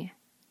 Really?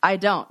 I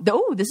don't.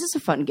 Oh, this is a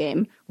fun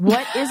game.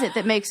 What is it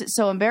that makes it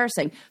so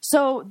embarrassing?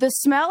 So the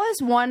smell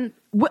is one.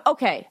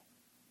 Okay,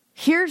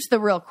 here's the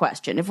real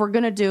question. If we're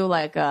going to do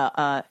like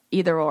a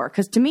either or,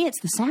 because to me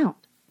it's the sound.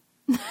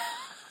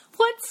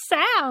 What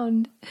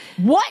sound?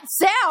 What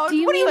sound? Do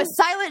you What are you, mean- a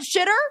silent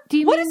shitter? Do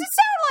you What mean- does it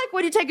sound like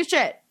when you take a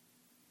shit?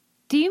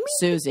 Do you mean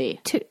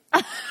Susie.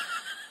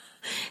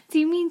 Do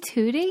you mean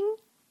tooting?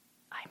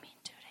 I mean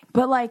tooting.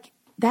 But like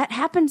that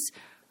happens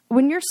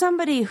when you're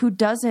somebody who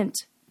doesn't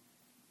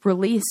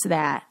release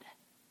that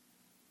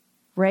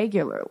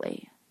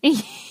regularly.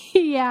 I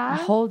Yeah.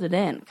 hold it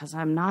in because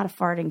I'm not a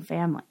farting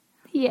family.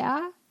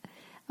 Yeah.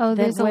 Oh,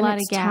 Then there's a when lot of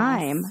it's gas.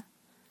 time,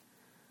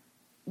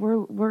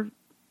 we're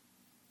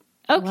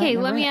Okay,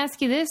 letting let it me rip.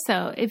 ask you this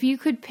though: if you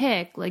could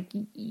pick, like,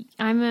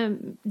 I'm a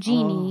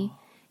genie,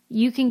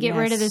 you can get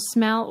rid of the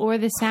smell or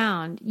the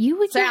sound. You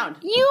would Sound.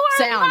 You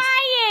are Sound.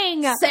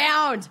 lying.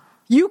 Sound.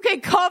 You can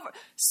cover.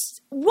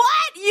 What?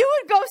 You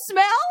would go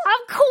smell?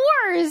 Of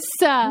course.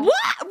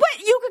 What?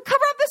 But you could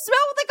cover up the smell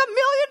with like a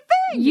million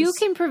things. You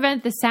can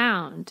prevent the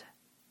sound.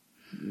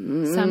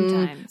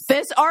 Sometimes.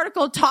 This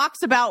article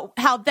talks about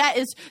how that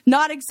is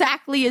not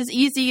exactly as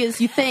easy as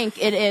you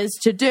think it is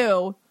to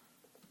do.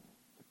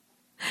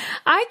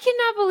 I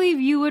cannot believe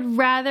you would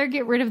rather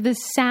get rid of the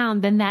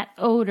sound than that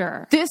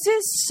odor. This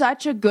is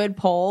such a good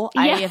poll.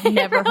 Yeah, I have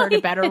never it heard a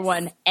really better is.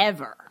 one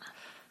ever.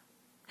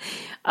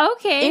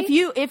 Okay.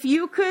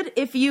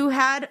 If you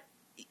had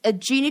a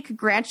genie could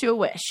grant you a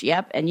wish,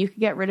 yep, and you could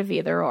get rid of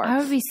either or. I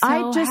would be so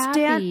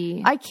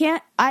happy. I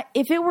can't.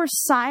 If it were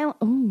silent.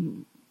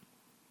 Ooh,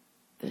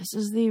 this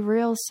is the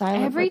real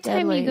silent. Every but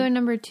time deadly. you go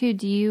number 2,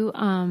 do you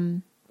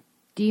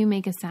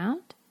make a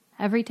sound?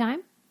 Every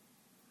time?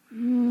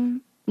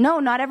 No,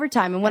 not every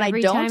time. And when Every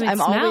I don't, time it I'm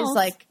always smells.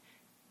 like,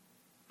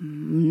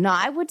 no,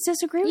 I would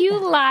disagree with You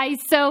that. lie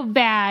so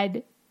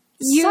bad.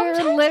 You're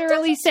Sometimes it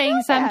literally doesn't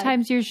saying smell bad.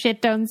 sometimes your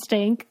shit don't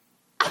stink.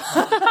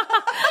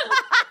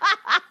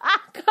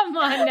 Come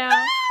on now.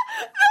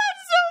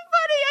 That's so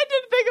funny. I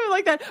didn't think of it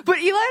like that. But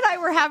Eli and I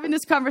were having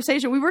this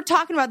conversation. We were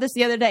talking about this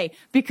the other day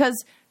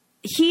because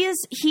we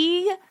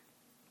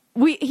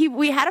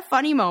had a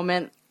funny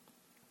moment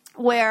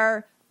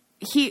where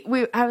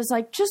I was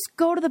like, just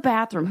go to the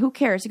bathroom. Who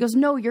cares? He goes,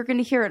 no, you're going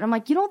to hear it. I'm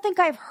like, you don't think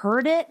I've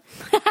heard it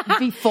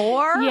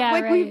before? Yeah,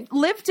 like right. we've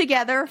lived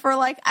together for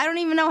like, I don't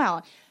even know how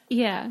long.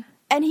 Yeah.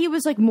 And he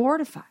was like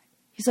mortified.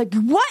 He's like,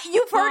 what?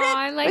 You've heard it?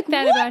 I like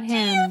that what about do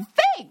him. you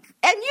think?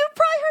 And you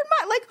probably heard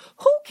mine. Like,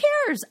 who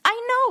cares?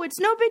 I know it's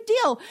no big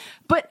deal.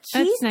 But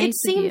That's nice it of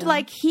seemed you.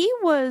 like he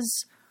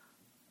was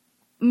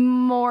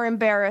more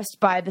embarrassed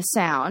by the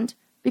sound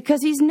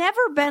because he's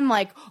never been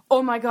like,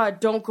 oh my God,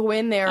 don't go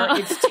in there.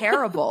 It's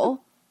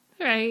terrible.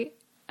 Right.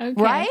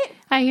 Okay. Right?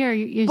 I hear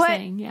you're But-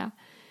 saying, yeah.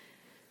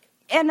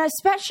 And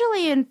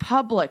especially in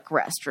public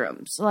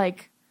restrooms.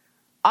 Like,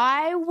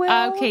 I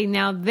will. Okay,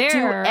 now do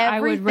there,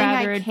 I would everything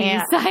rather I it be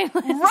can. silent.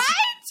 Right?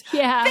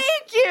 Yeah.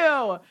 Thank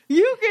you.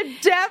 You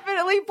could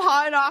definitely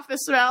pawn off the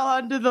smell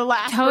onto the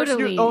last person.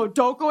 Totally. Oh,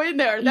 don't go in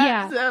there.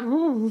 That's, Yeah.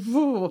 ooh,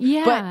 ooh.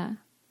 Yeah.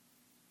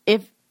 But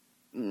if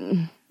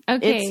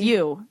Okay. it's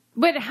you,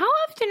 But how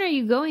often are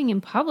you going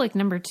in public,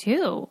 number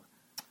 2?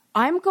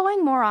 I'm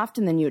going more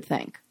often than you'd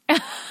think.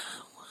 What?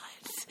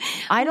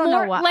 I don't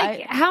know why.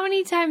 Like, how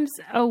many times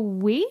a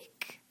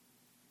week?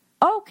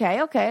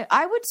 Okay.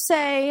 I would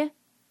say.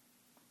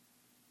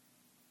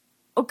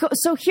 Okay,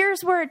 so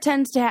here's where it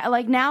tends to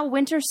like now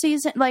winter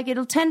season, like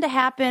it'll tend to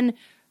happen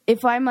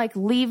if I'm like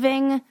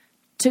leaving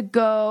to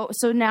go.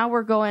 So now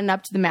we're going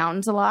up to the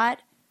mountains a lot.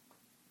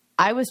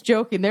 I was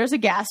joking. There's a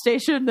gas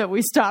station that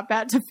we stop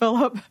at to fill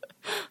up.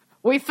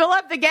 We fill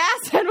up the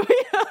gas and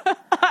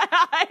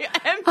I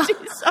empty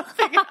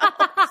something else.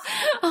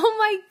 Oh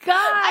my God.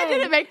 I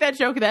didn't make that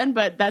joke then,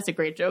 but that's a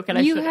great joke. And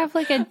I You should have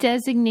like a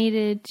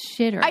designated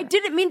shitter. I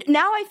didn't mean.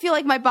 Now I feel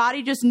like my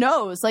body just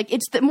knows. Like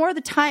it's more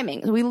the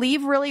timing. We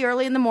leave really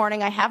early in the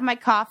morning. I have my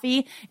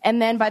coffee,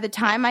 and then by the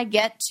time I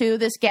get to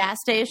this gas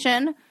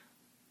station,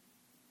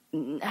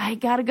 I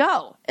gotta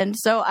go. And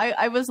so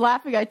I was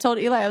laughing. I told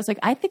Eli, I was like,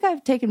 I think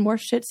I've taken more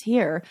shits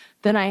here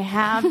than I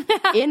have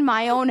in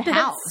my own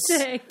house.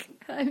 Sick.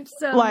 I'm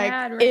so Like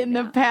mad right in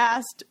now. the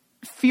past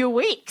few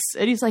weeks.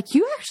 And he's like,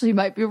 you actually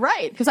might be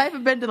right because I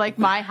haven't been to like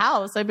my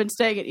house. I've been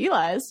staying at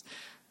Eli's.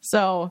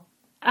 So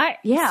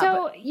yeah,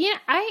 So you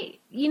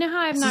know how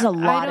I'm this not. is a I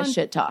lot of don't-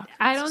 shit talk.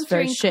 I It's don't a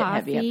very drink shit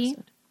heavy coffee,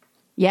 episode.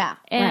 Yeah, right.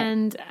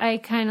 and I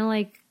kind of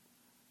like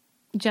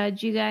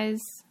judge you guys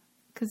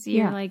because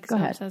you're Yeah, like go so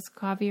ahead. obsessed with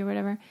coffee or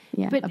whatever.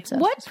 Yeah, but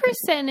obsessed what is crazy.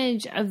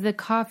 percentage of the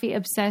coffee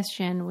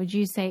obsession would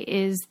you say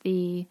is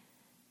the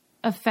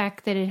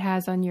effect that it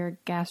has on your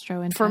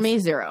gastrointestinal? For me,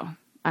 0.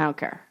 I don't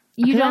care.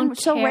 You Because don't I'm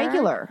so care?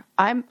 regular.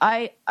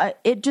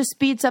 It just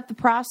speeds up the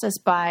process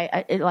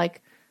by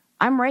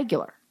I'm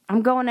regular.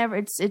 I'm going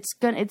that's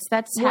What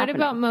happening.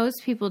 about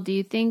most people? Do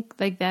you think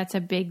like that's a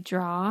big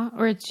draw,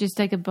 or it's just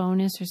like a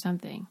bonus or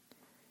something?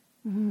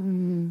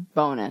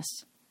 bonus?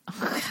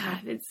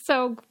 God, it's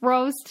so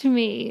gross to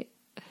me.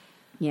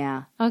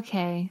 Yeah.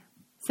 Okay,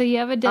 so you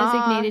have a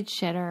designated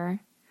shitter.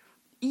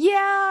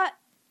 Yeah,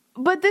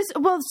 but this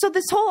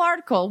whole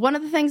article, one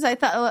of the things I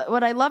thought,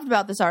 what I loved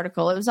about this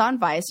article, it was on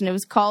Vice and it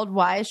was called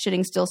 "Why Is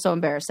Shitting Still So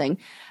Embarrassing?"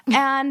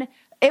 And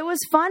it was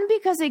fun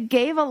because it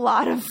gave a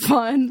lot of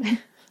fun.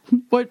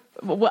 What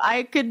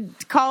I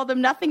could call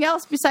them nothing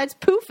else besides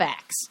poo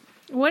facts.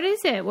 What is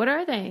it? What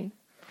are they?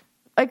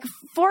 Like,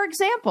 for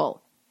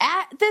example,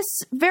 at this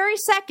very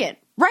second,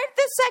 right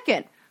this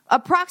second,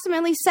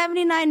 approximately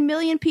 79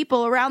 million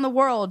people around the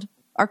world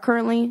are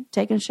currently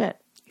taking shit.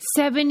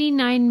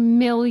 79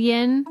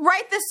 million.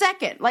 Right this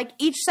second, like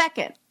each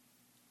second.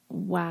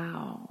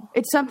 Wow.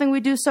 It's something we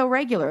do so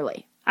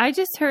regularly. I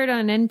just heard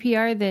on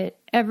NPR that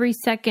every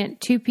second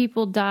 2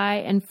 people die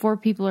and 4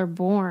 people are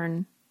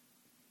born.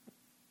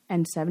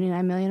 And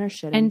 79 million are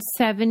shitting. And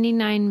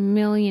 79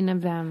 million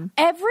of them.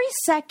 every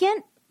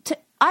second,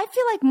 I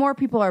feel like more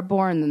people are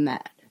born than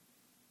that.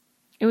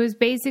 It was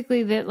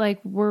basically that, like,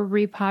 we're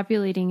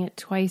repopulating at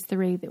twice the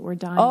rate that we're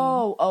dying.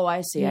 Oh,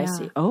 I see, I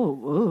see. Oh,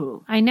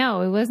 ooh. I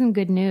know. It wasn't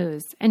good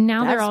news. And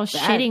now they're all That's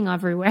bad. shitting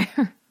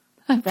everywhere.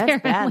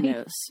 That's bad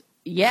news.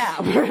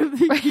 Yeah.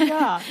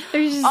 Yeah.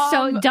 There's just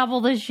so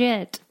double the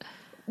shit.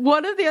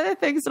 One of the other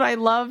things that I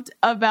loved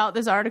about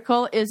this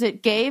article is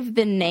it gave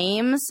the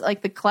names,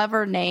 like the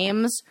clever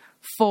names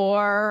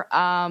for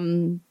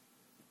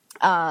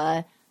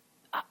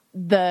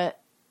the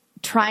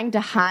trying to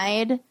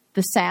hide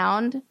the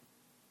sound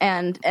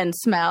and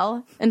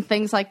smell and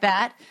things like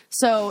that.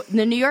 So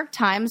the New York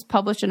Times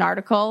published an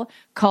article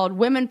called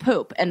Women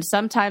Poop and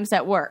Sometimes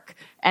at Work.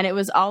 And it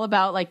was all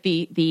about like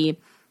the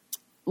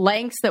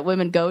lengths that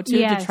women go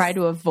to try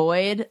to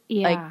avoid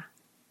like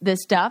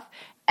this stuff.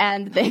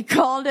 And they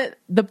called it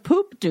the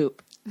poop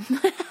dupe. And I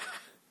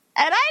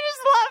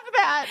just loved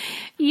that.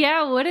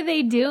 Yeah, what are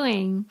they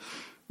doing?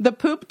 The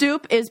poop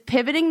dupe is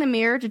pivoting the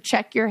mirror to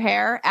check your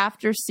hair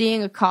after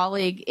seeing a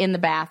colleague in the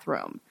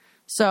bathroom.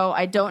 So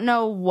I don't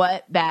know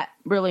what that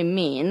really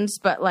means,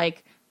 but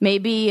like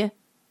maybe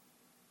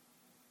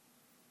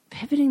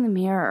pivoting the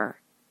mirror.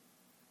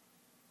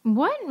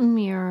 What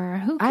mirror?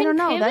 Who can I don't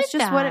know. pivot That's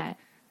just that?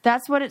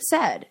 That's what it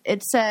said.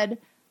 It said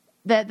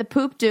that the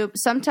poop dupe,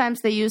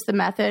 sometimes they use the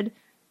method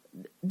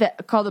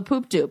that called the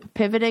poop dupe,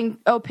 pivoting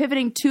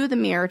to the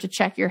mirror to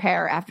check your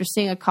hair after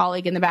seeing a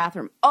colleague in the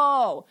bathroom.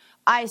 Oh,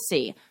 I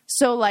see.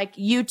 So like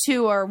you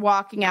two are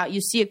walking out,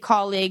 you see a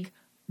colleague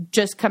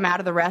just come out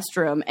of the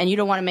restroom and you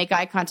don't want to make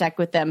eye contact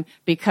with them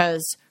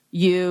because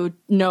you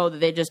know that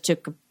they just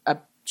took a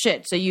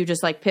shit. So you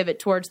just like pivot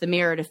towards the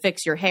mirror to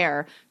fix your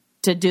hair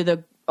to do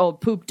the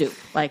old poop dupe.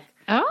 Like,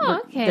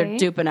 okay. They're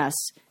duping us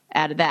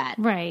out of that.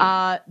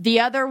 Right. The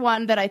other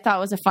one that I thought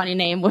was a funny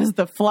name was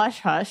the flush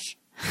hush.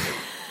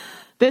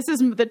 This is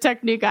the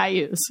technique I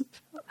use.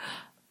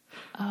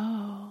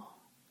 Oh.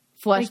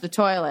 Flush the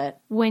toilet.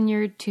 When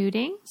you're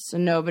tooting? So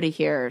nobody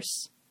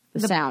hears the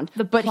sound.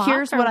 But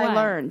here's what I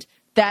learned.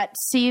 That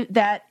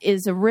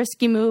is a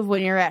risky move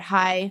when you're at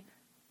high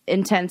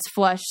intense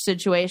flush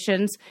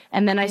situations.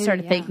 And then I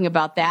started thinking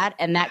about that,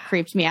 and that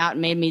creeped me out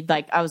and made me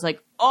like, I was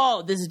like,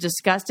 oh, this is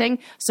disgusting.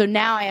 So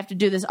now I have to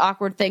do this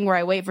awkward thing where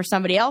I wait for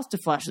somebody else to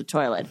flush the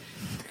toilet.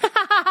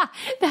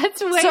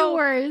 That's way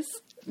worse.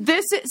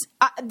 This is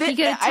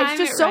it's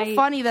just so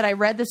funny that I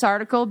read this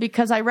article,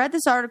 because I read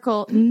this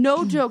article,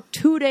 no joke,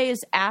 2 days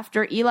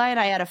after Eli and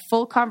I had a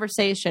full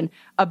conversation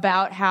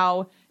about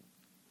how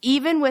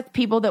even with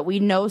people that we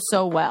know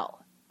so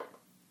well,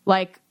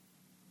 like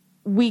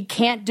we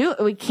can't do it.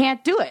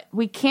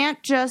 We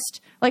can't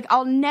just like,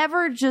 I'll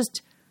never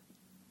just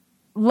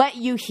let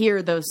you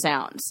hear those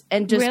sounds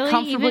and just really?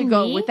 comfortably Even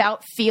go me?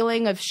 without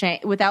feeling of shame,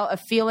 without a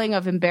feeling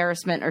of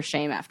embarrassment or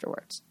shame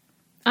afterwards.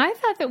 I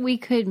thought that we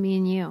could, me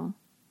and you.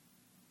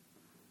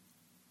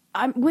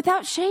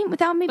 Without shame,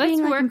 without me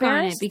being like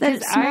embarrassed. Let's work on it,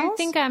 because I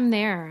think I'm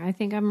there. I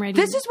think I'm ready.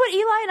 This is what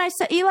Eli and I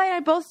said. Eli and I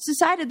both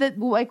decided that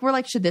like we're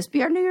like, should this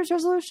be our New Year's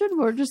resolution?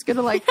 We're just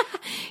gonna like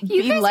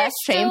be less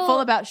shameful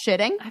about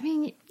shitting. I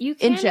mean, you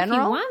can in general,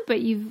 if you want, but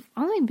you've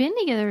only been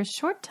together a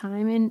short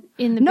time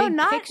in the no, big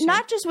picture.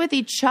 not just with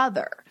each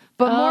other,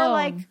 but more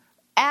like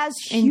as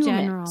humans. In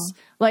general.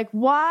 Like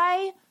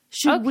why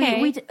should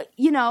we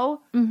you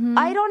know,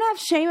 I don't have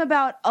shame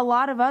about a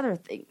lot of other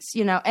things,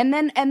 you know. And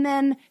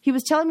then he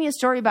was telling me a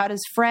story about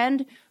his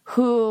friend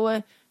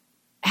who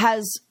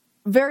has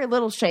very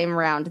little shame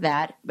around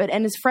that,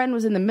 and his friend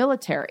was in the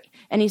military,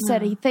 and he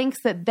said he thinks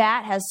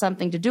that has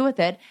something to do with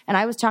it. And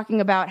I was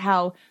talking about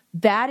how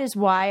that is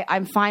why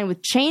I'm fine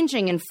with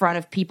changing in front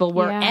of people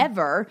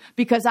wherever,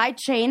 because I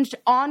changed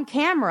on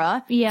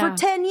camera for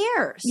 10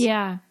 years.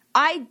 Yeah.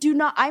 I do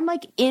not. I'm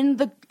like in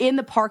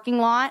the parking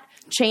lot,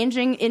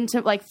 changing into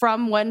like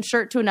from one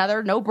shirt to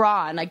another, no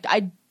bra, and like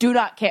I do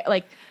not care.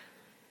 Like,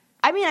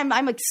 I mean,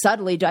 I'm like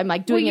subtly. I'm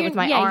like doing it with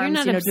my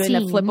arms, you know, doing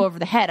the flip over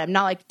the head. I'm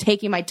not like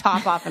taking my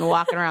top off and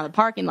walking around the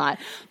parking lot,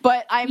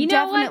 but I'm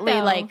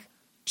definitely like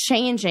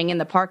changing in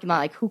the parking lot.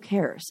 Like, who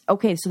cares?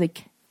 Okay, so they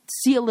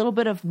see a little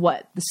bit of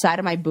what, the side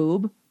of my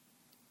boob.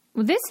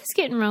 Well, this is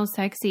getting real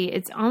sexy.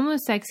 It's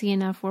almost sexy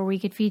enough where we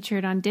could feature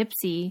it on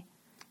Dipsy.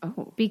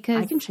 Oh,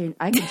 because I can change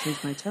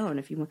my tone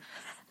if you want.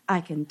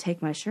 I can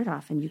take my shirt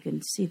off and you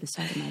can see the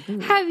side of my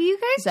boob. Have you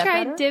guys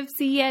tried better?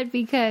 Dipsy yet?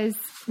 Because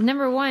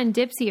number one,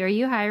 Dipsy, are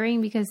you hiring?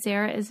 Because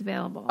Sarah is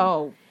available.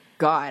 Oh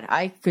God,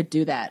 I could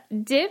do that.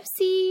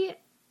 Dipsy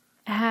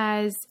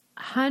has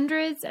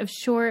hundreds of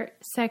short,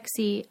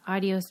 sexy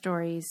audio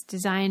stories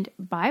designed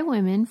by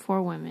women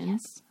for women.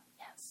 Yes.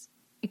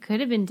 It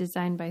could have been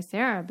designed by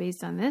Sarah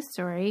based on this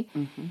story.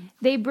 Mm-hmm.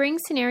 They bring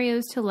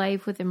scenarios to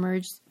life with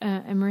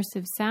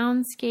immersive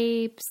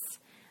soundscapes,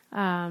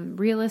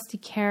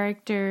 realistic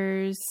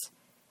characters,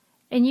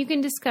 and you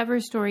can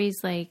discover stories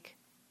like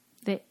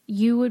that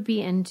you would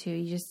be into.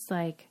 You just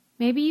like,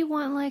 maybe you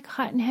want like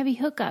hot and heavy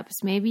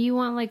hookups. Maybe you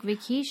want like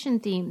vacation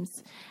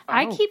themes.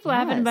 I keep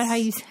laughing about how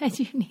you said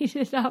you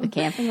needed the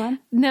camping one.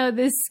 No,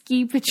 the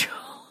ski patrol.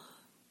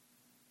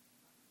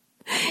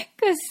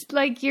 Because,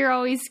 like, you're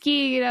always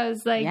skiing, and I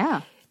was like,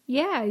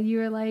 Yeah, you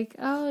were like,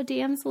 oh,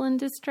 damsel in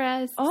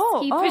distress.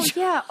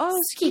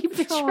 Ski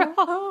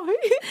patrol.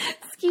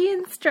 Ski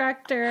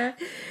instructor.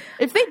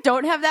 If they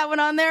don't have that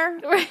one on there,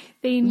 Right.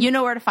 you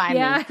know where to find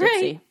me, Dipsy.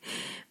 Right.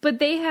 But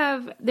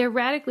they're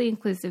radically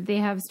inclusive. They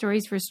have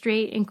stories for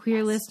straight and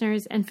queer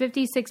listeners, and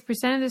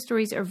 56% of the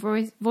stories are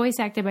voice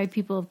acted by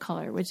people of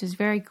color, which is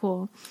very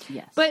cool.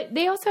 Yes. But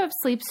they also have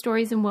sleep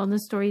stories and wellness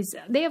stories.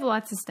 They have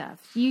lots of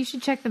stuff. You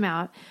should check them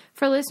out.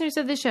 For listeners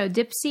of the show,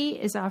 Dipsy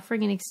is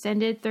offering an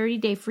extended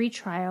 30-day free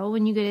trial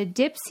when you go to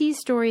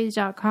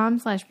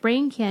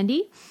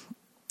dipsystories.com/braincandy.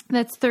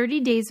 That's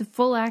 30 days of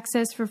full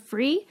access for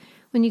free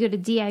when you go to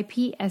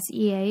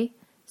DIPSEA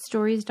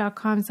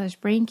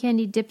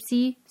stories.com/braincandy,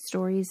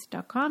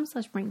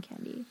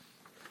 dipsystories.com/braincandy.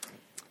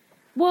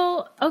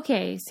 Well,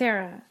 okay,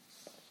 Sarah.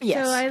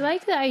 Yes. So I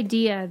like the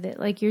idea that,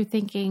 like, you're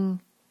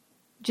thinking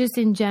just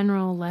in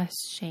general less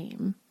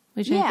shame,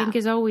 which I think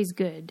is always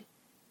good.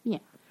 Yeah.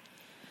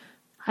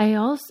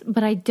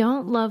 But I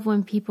don't love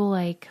when people,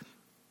 like,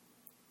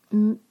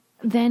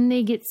 then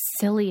they get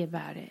silly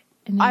about it.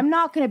 And I'm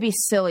not going to be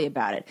silly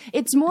about it.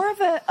 It's more of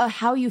a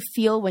how you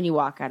feel when you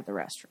walk out of the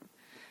restroom.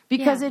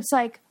 Because it's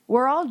like,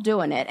 we're all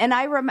doing it. And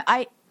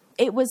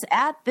it was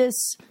at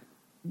this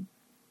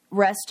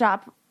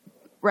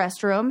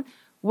restroom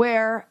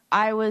where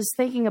I was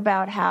thinking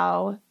about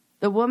how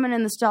the woman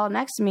in the stall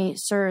next to me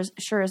sure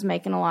is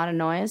making a lot of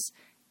noise.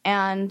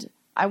 And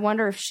I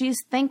wonder if she's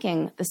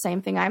thinking the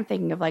same thing I'm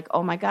thinking of, like,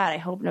 oh my God, I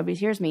hope nobody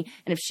hears me.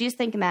 And if she's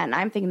thinking that and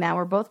I'm thinking that,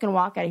 we're both going to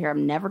walk out of here.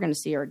 I'm never going to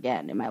see her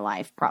again in my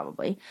life,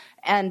 probably.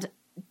 And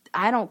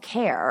I don't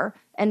care.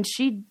 And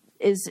she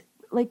is...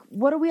 like,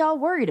 what are we all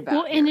worried about?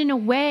 Well, and in a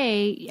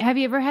way, have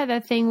you ever had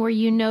that thing where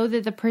you know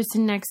that the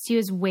person next to you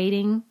is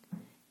waiting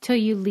till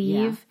you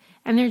leave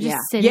and they're just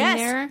sitting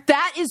there? Yes,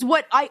 that is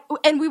what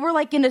and we were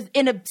like in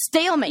a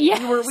stalemate.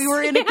 Yes. We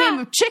were in a game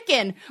of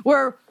chicken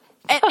where,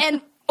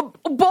 and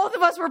both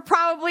of us were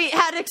probably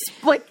had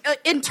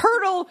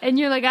internal. And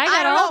you're like, I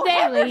got all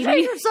day,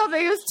 lady. Or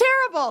something. It was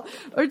terrible.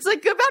 Or it's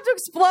like about to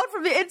explode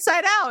from the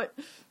inside out.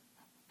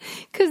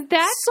 Because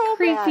that's so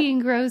creepy bad.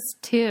 and gross,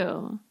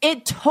 too.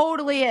 It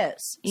totally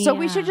is. So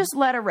we should just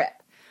let her rip.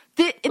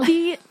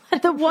 The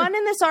one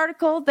in this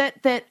article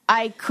that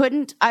I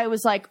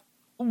was like,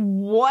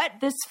 what?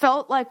 This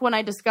felt like when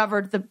I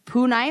discovered the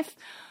poo knife.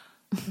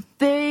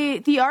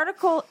 The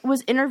article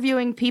was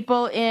interviewing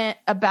people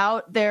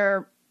about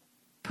their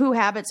poo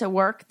habits at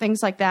work,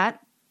 things like that.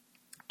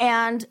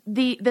 And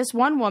this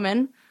one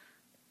woman...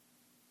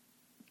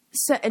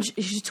 and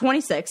she's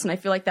 26, and I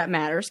feel like that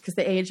matters because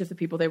the age of the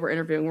people they were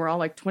interviewing were all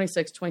like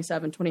 26,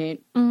 27,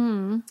 28.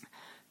 Mm-hmm.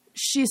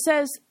 She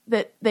says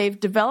that they've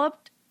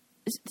developed,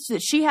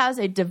 that she has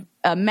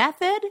a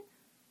method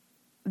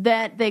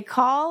that they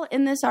call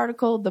in this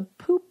article the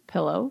poop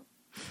pillow,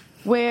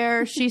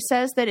 where she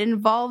says that it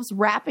involves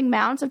wrapping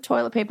mounds of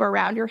toilet paper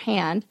around your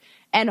hand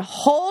and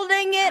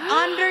holding it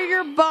under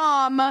your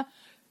bum.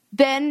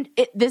 Then,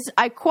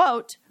 I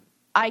quote,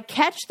 I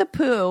catch the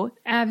poo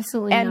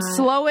Absolutely and not.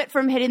 slow it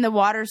from hitting the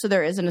water so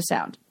there isn't a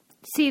sound.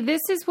 See,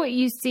 this is what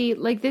you see.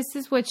 Like, this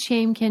is what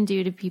shame can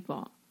do to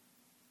people.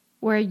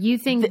 Where you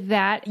think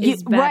that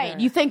is better. Right.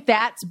 You think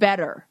that's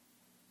better.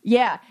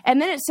 Yeah.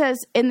 And then it says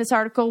in this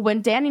article,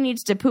 when Danny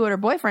needs to poo at her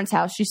boyfriend's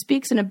house, she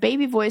speaks in a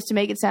baby voice to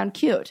make it sound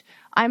cute.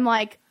 I'm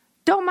like,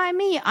 don't mind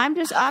me. I'm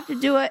just off to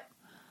do a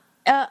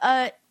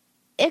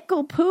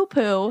ickle poo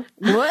poo.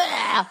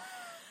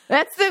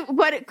 That's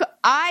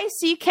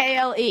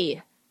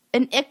ICKLE.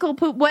 An ickle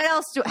poop. What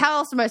else? How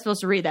else am I supposed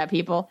to read that,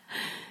 people?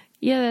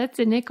 Yeah, that's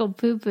a nickel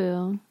poo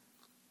poo.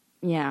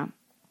 Yeah.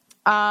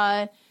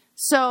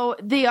 So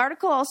the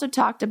article also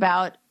talked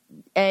about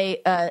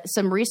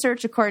some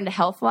research, according to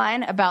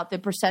Healthline, about the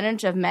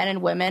percentage of men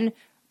and women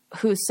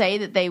who say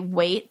that they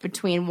wait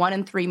between 1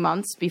 and 3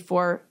 months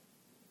before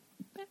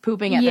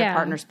pooping at their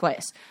partner's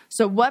place.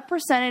 So what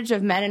percentage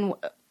of men and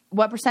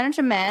what percentage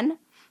of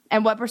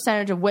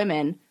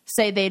women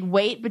say they'd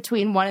wait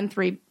between 1 and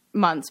 3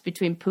 months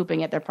between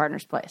pooping at their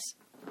partner's place?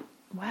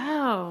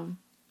 Wow.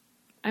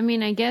 I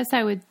mean, I guess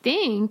I would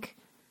think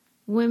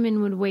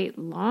women would wait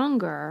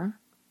longer.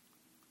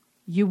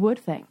 You would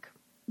think.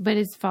 But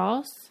it's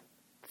false?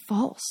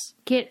 False.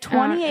 Get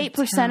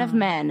 28% of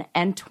men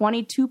and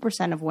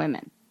 22% of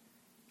women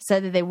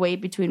said that they wait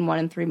between 1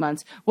 and 3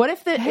 months. What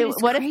if the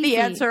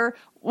answer,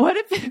 what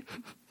if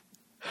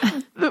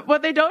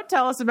what they don't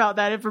tell us about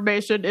that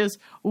information is,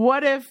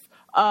 what if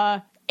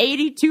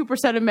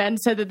 82% of men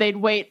said that they'd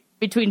wait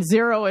between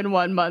 0 and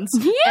 1 month.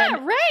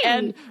 Yeah, right.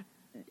 And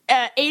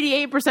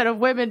 88% of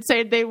women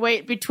say they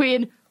wait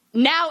between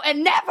now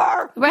and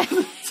never. Right.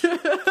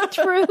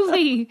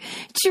 Truly.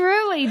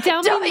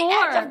 Tell Till me the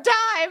more. end of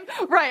time.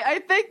 Right. I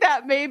think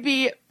that may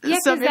be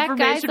some that information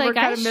guy's like, we're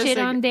kind of I missing. shit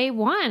on day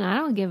one. I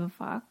don't give a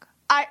fuck.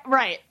 I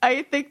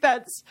think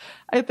that's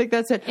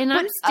it. And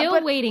I'm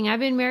still waiting. I've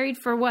been married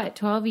for what,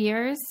 12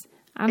 years?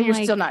 You're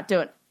still not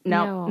doing it.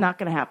 No, not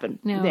going to happen.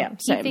 No. Yeah,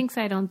 he thinks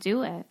I don't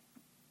do it.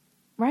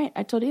 Right.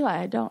 I told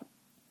Eli I don't.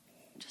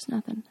 Just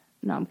nothing.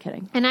 No, I'm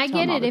kidding. And I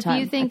get it if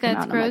you think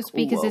that's gross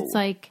because it's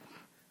like,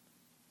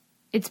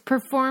 it's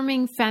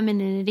performing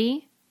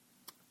femininity.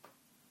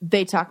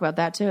 They talk about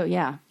that too,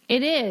 yeah.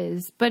 It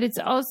is, but it's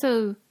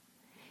also,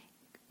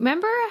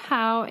 remember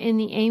how in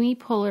the Amy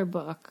Poehler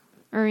book,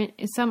 or in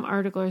some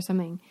article or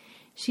something,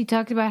 she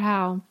talked about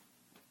how,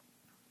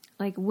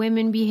 like,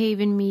 women behave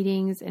in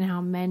meetings and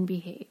how men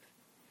behave.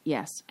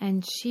 Yes.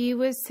 And she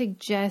was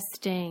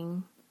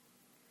suggesting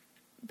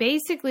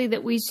basically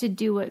that we should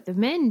do what the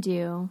men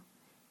do.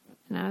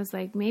 And I was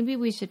like, maybe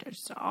we should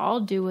just all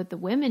do what the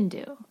women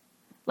do.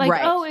 Like,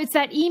 right. Oh, it's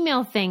that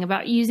email thing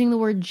about using the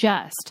word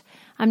just.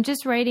 I'm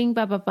just writing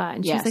blah, blah, blah.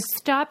 And she's like,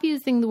 stop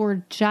using the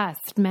word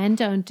just. Men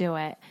don't do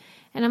it.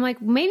 And I'm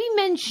like, maybe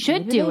men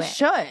should do it.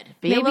 Should.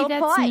 Be maybe a little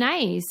that's polite.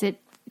 nice.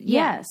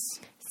 Yes.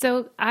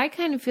 So I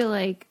kind of feel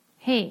like,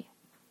 hey,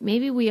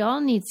 maybe we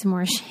all need some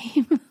more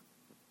shame.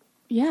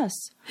 Yes.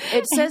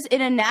 It says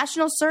in a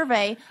national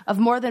survey of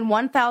more than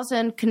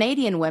 1,000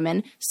 Canadian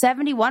women,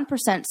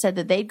 71% said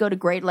that they'd go to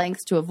great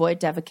lengths to avoid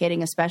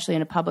defecating, especially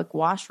in a public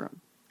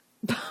washroom.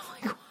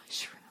 Public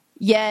washroom.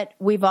 Yet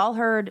we've all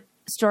heard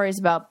stories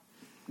about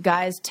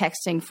guys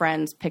texting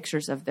friends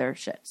pictures of their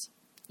shits.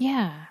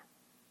 Yeah.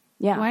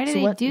 Yeah. Why do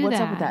they do what's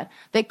that? up with that?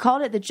 They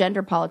called it the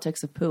gender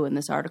politics of poo in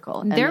this article.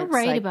 And they're it's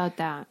right about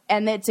that.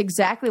 And it's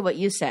exactly what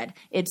you said.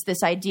 It's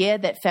this idea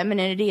that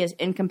femininity is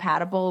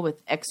incompatible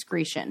with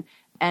excretion.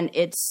 And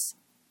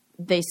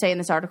they say in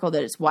this article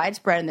that it's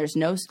widespread and there's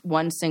no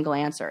one single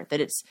answer,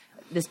 that it's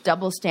this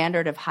double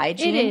standard of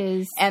hygiene. It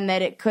is. And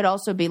that it could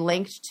also be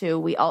linked to,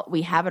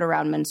 we have it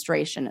around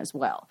menstruation as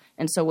well.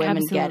 And so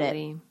women get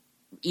it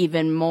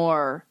even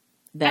more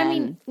than. I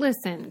mean,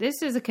 listen,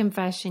 this is a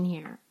confession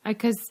here.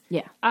 Because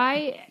Yeah.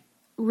 I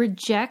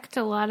reject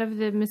a lot of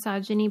the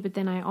misogyny, but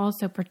then I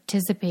also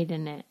participate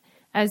in it,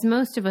 as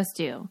most of us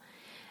do.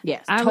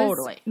 Yes, I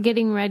totally. was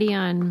getting ready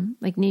on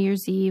like New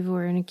Year's Eve.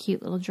 We're in a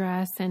cute little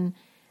dress, and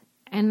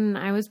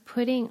I was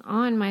putting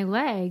on my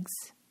legs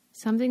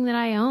something that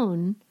I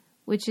own,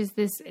 which is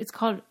this. It's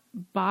called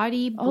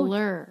Body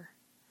Blur.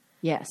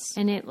 Yes.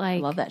 And it I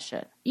love that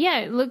shit. Yeah,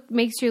 it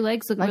makes your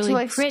legs look Makes really you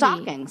like pretty.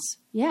 stockings.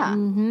 Yeah.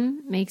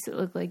 Mm-hmm. Makes it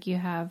look like you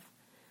have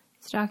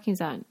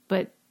stockings on.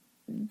 But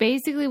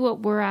basically what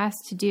we're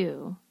asked to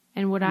do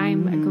and what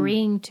I'm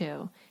agreeing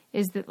to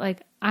is that,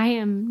 like, I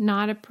am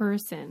not a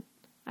person.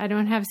 I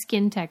don't have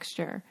skin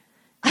texture.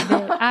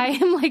 That I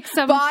am like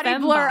some body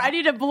fembot. blur. I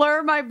need to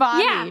blur my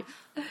body. Yeah.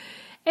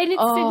 And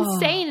it's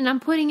insane. And I'm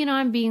putting it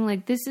on being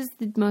like, this is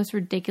the most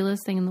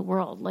ridiculous thing in the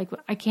world. Like,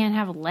 I can't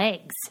have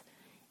legs.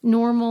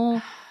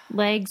 Normal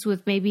legs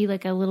with maybe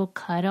like a little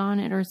cut on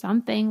it or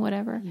something,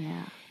 whatever.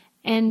 Yeah.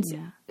 And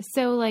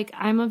so, like,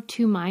 I'm of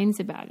two minds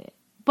about it.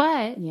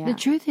 But the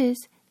truth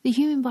is, the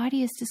human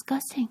body is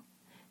disgusting.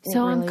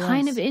 So really I'm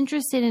kind is. of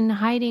interested in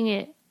hiding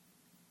it.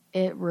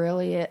 It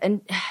really is.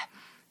 And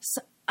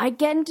so I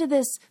get into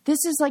this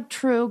is like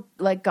true,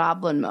 like,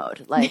 goblin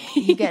mode. Like,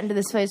 you get into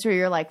this place where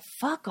you're like,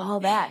 fuck all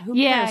that. Who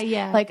cares?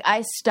 Yeah. Like,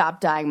 I stopped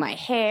dyeing my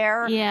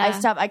hair.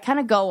 Yeah. I kind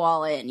of go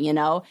all in, you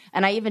know?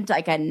 And I even,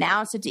 like,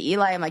 announced it to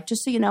Eli. I'm like,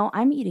 just so you know,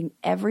 I'm eating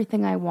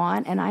everything I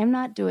want. And I'm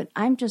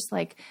just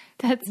like,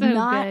 That's so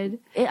good.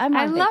 I'm on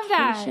I love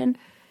that. vacation.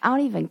 I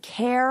don't even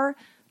care.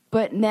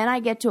 But then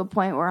I get to a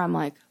point where I'm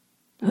like,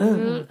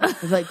 I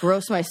like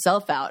gross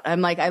myself out.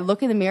 I'm like, I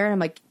look in the mirror and I'm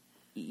like,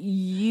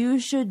 you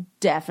should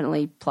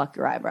definitely pluck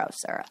your eyebrows,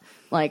 Sarah.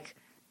 Like,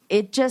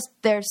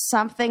 there's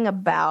something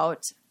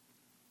about,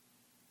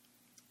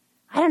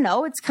 I don't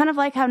know, it's kind of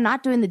like how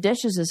not doing the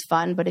dishes is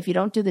fun, but if you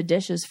don't do the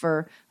dishes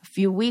for a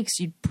few weeks,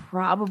 you'd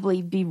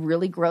probably be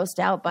really grossed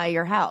out by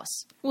your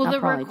house. Well, Not the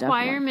probably,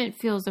 requirement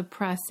feels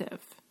oppressive.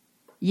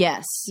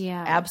 Yes.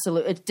 Yeah.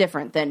 Absolutely. It's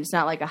different than, it's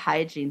not like a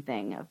hygiene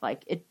thing of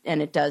like it,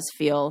 and it does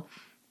feel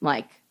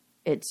like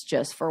it's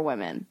just for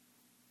women.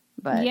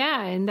 But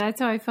Yeah, and that's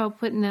how I felt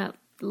putting that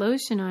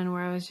lotion on,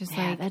 where I was just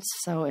like, that's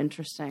so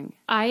interesting.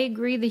 I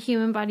agree the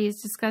human body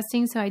is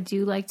disgusting, so I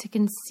do like to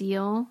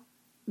conceal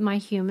my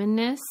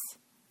humanness.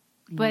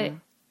 But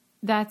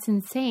that's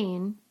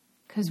insane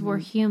because we're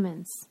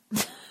humans.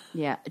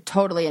 Yeah.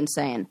 Totally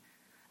insane.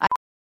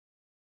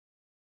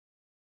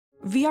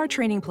 VR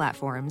training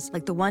platforms,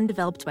 like the one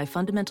developed by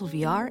Fundamental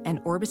VR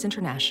and Orbis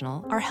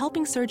International, are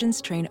helping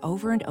surgeons train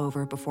over and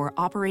over before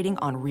operating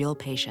on real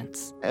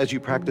patients. As you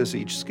practice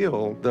each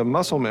skill, the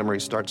muscle memory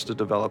starts to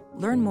develop.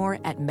 Learn more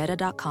at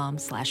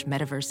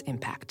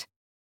meta.com/metaverseimpact.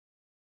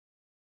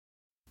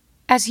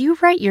 As you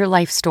write your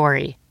life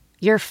story,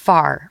 you're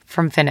far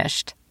from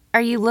finished.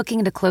 Are you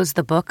looking to close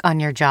the book on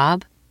your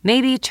job?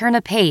 Maybe turn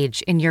a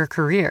page in your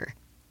career?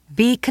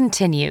 Be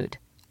continued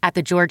at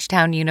the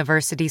Georgetown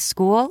University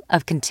School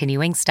of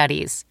Continuing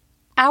Studies.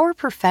 Our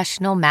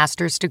professional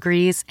master's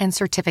degrees and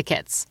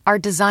certificates are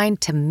designed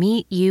to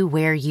meet you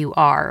where you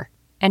are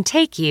and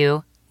take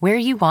you where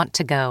you want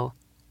to go.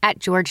 At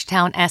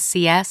Georgetown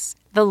SCS,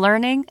 the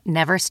learning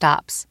never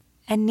stops,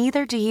 and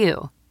neither do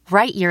you.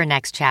 Write your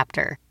next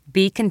chapter.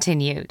 Be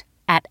continued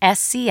at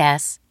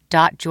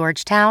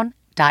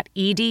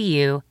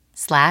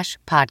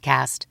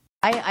scs.georgetown.edu/podcast.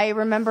 I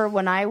remember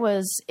when I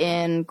was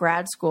in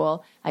grad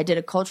school, I did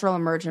a cultural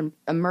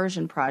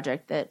immersion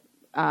project that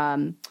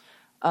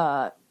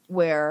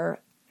where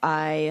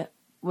I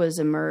was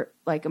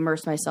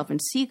immersed myself in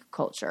Sikh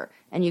culture,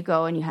 and you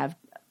go and you have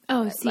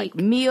Sikh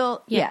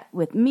meal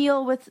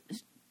with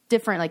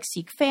different like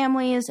Sikh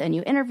families, and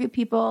you interview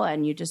people,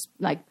 and you just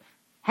like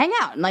hang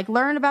out and like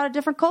learn about a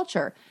different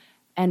culture.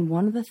 And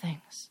one of the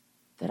things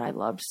that I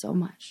loved so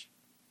much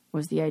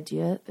was the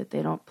idea that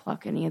they don't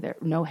pluck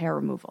no hair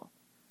removal.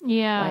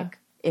 Yeah. Like,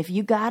 if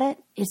you got it,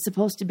 it's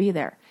supposed to be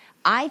there.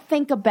 I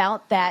think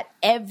about that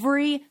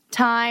every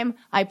time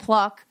I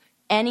pluck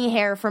any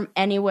hair from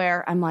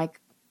anywhere. I'm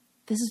like,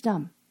 this is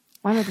dumb.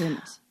 Why am I doing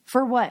this?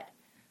 For what?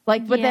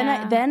 Like, but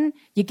then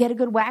you get a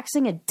good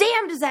waxing, and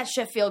damn, does that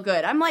shit feel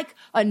good. I'm like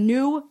a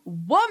new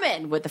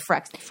woman with the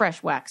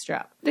fresh wax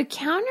job. The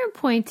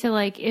counterpoint to,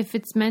 like, if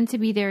it's meant to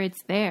be there,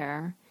 it's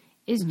there,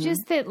 is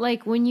just that,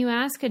 like, when you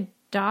ask a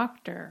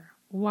doctor,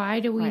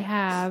 why do we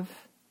have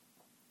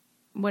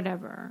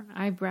whatever,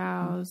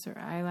 eyebrows or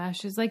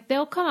eyelashes, like,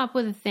 they'll come up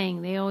with a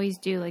thing. They always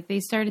do. Like, they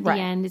start at the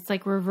end. It's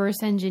like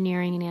reverse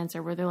engineering an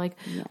answer where they're like,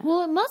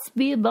 well, it must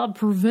be about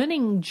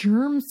preventing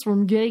germs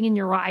from getting in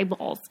your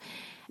eyeballs.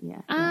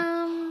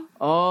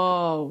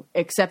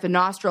 Except the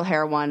nostril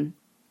hair one.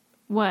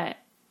 What?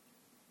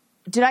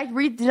 Did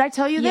I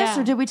tell you this,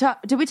 or did we talk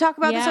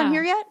about this on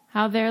here yet?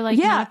 How they're like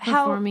not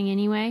performing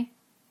anyway?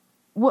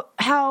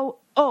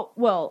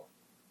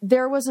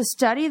 There was a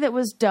study that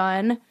was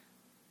done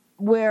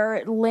where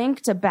it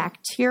linked a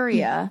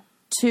bacteria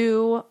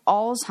to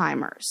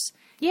Alzheimer's.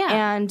 Yeah.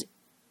 And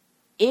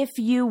if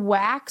you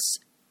wax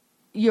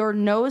your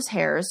nose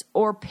hairs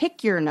or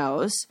pick your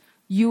nose,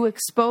 you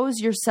expose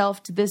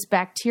yourself to this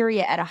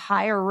bacteria at a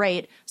higher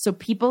rate. So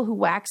people who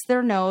wax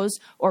their nose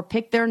or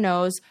pick their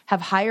nose have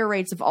higher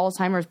rates of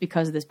Alzheimer's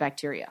because of this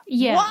bacteria.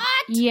 Yeah. What?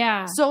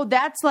 Yeah. So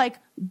that's like,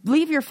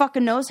 leave your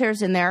fucking nose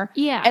hairs in there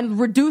and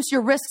reduce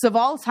your risks of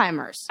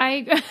Alzheimer's.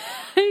 I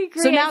agree.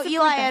 So now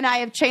Eli and I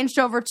have changed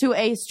over to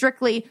a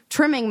strictly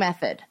trimming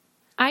method.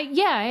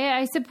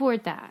 I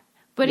support that.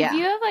 But if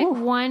you have like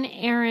one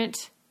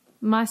errant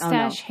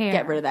mustache hair.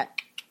 Get rid of that.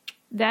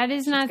 That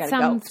is not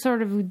some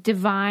sort of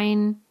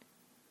divine,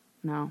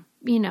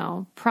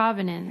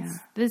 provenance. Yeah.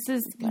 This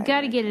is, you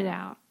got to get it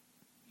out.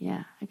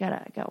 Yeah, I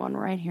got one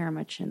right here on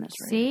my chin. That's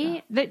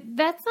See,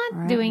 that's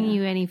not doing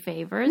you any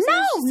favors.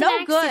 No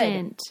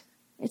good.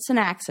 It's an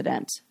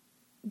accident.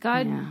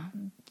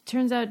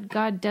 Turns out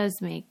God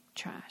does make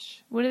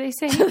trash. What do they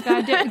say?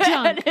 God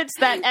junk. It's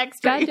that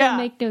extra. God don't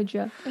make no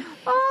junk.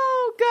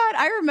 Oh God,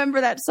 I remember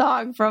that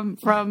song from.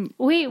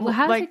 Wait,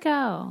 how's it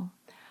go?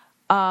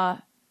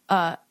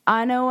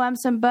 I know I'm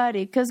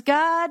somebody, 'cause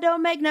God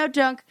don't make no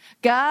junk.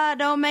 God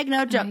don't make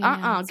no junk.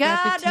 God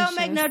don't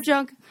make no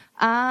junk.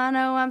 I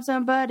know I'm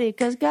somebody,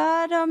 'cause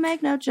God don't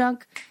make no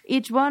junk.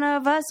 Each one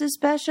of us is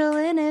special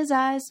in His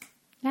eyes.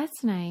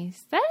 That's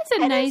nice. That is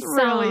a nice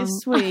song. Really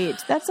sweet.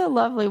 That's a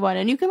lovely one.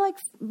 And you can like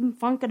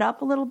funk it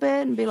up a little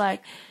bit and be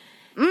like,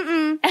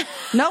 no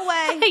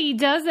way. He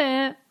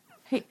doesn't.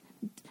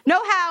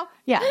 No how.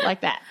 Yeah,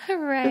 like that.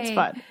 Right. It's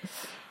fun.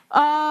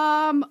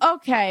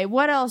 Okay,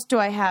 what else do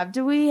I have?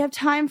 Do we have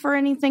time for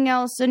anything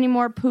else? Any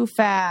more poo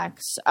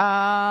facts?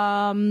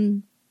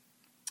 Well,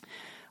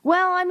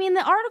 I mean,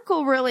 the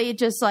article really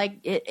just like,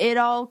 it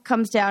all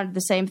comes down to the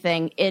same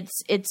thing.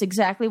 It's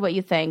exactly what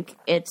you think.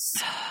 It's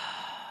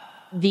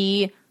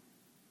the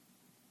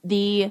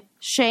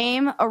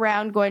shame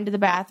around going to the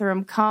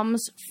bathroom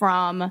comes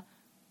from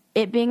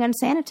it being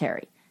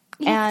unsanitary.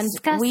 And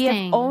disgusting. We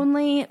have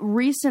only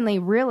recently,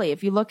 really,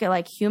 if you look at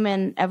like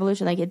human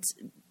evolution, like it's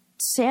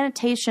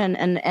sanitation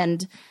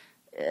and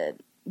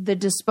the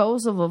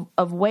disposal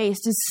of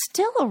waste is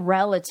still a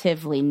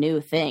relatively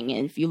new thing.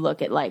 And if you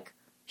look at like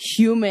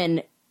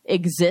human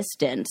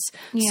existence,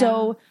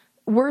 so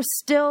we're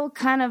still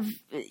kind of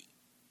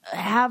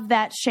have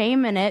that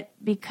shame in it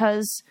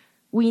because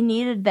we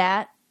needed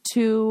that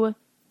to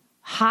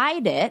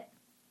hide it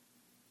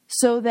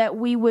so that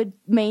we would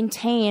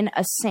maintain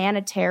a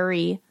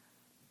sanitary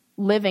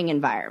living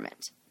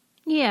environment.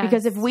 Yeah.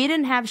 Because if we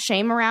didn't have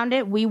shame around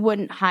it, we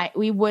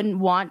wouldn't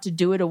want to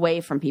do it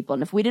away from people.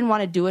 And if we didn't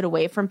want to do it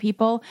away from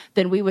people,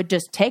 then we would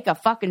just take a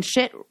fucking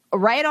shit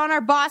right on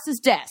our boss's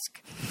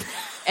desk.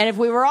 And if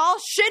we were all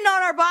shitting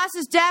on our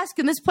boss's desk,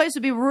 and this place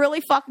would be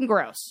really fucking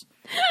gross.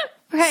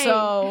 Right.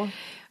 So,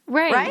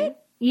 right?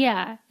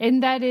 Yeah.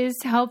 And that is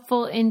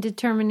helpful in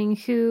determining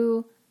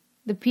who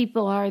the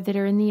people are that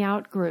are in the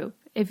out group.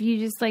 If you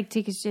just like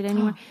take a shit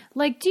anywhere.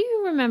 Like, do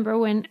you remember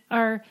when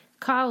our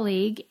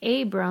colleague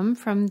Abram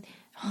from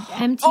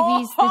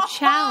MTV's The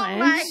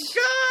Challenge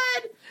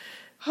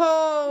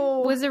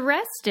was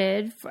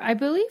arrested, I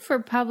believe, for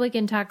public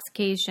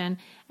intoxication,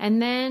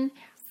 and then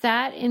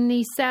sat in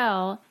the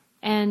cell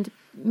and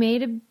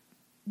made a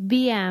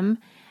BM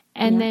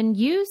and then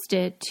used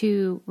it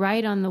to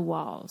write on the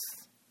walls.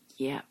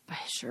 Yep, I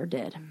sure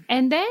did.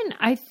 And then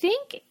I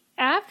think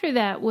after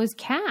that was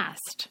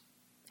cast.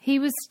 He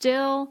was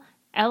still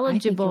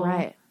eligible.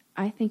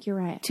 I think you're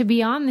right. To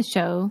be on the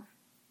show.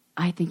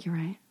 I think you're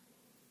right.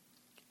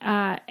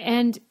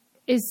 And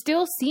is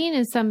still seen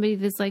as somebody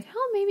that's like,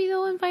 oh, maybe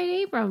they'll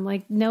invite Abram.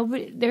 Like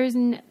nobody,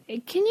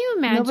 can you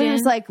imagine? Nobody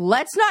was like,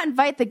 let's not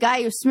invite the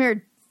guy who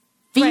smeared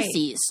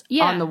feces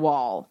on the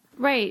wall.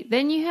 Right.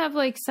 Then you have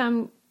like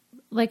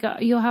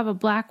you'll have a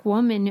black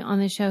woman on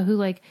the show who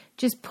like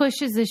just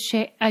pushes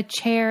a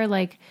chair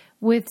like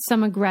with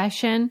some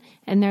aggression,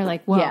 and they're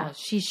like, well,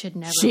 she should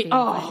never be invited.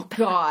 Oh,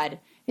 God.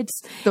 It's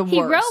the worst.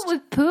 He wrote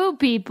with poo,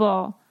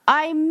 people.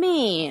 I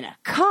mean,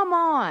 come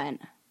on.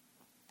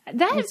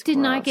 That did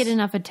not get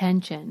enough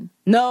attention.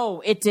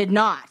 No, it did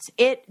not.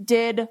 It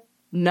did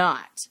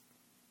not.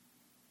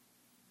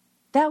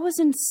 That was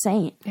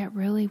insane. That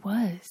really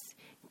was.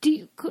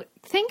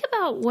 Think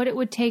about what it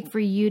would take for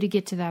you to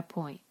get to that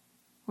point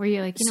where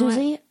you're like, you know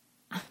Susie,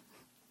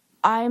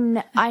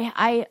 what?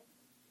 I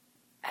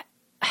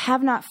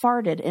have not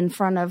farted in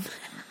front of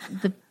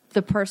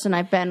the person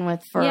I've been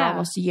with for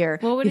almost a year.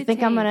 What would you it think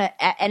take? I'm going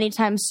to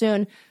anytime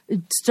soon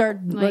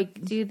start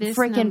like do this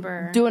freaking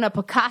number. Doing a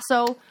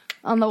Picasso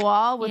on the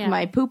wall with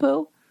my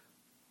poo-poo?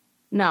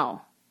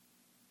 No,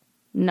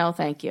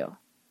 thank you.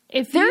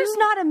 If There's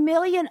not a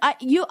million.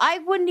 I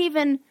wouldn't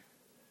even.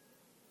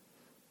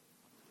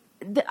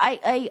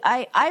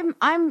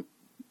 I'm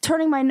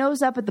turning my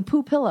nose up at the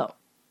poo pillow.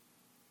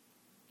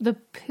 The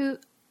poo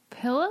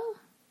pillow?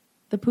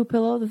 The poo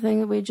pillow, the thing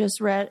that we just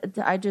read,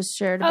 I just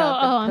shared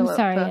about. I'm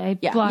sorry, I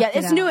blocked it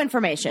it's out. new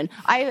information.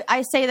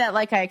 I say that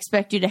like I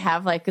expect you to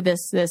have like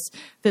this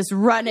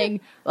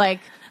running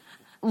like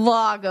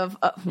log of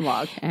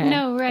log.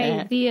 No,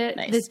 right?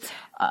 Nice.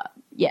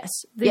 Yes,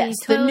 the yes.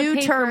 The toilet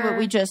new term paper. that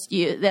we just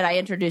used, that I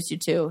introduced you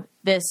to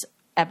this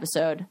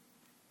episode.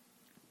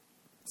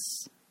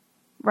 It's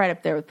right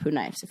up there with poo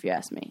knives, if you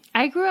ask me.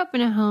 I grew up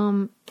in a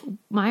home.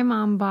 My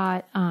mom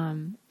bought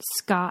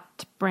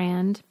Scott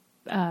brand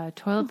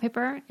toilet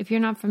paper. If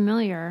you're not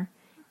familiar,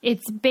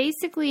 it's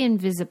basically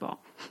invisible.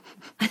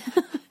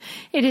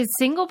 It is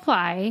single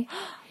ply.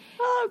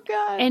 Oh,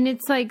 God. And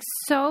it's like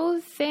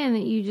so thin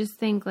that you just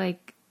think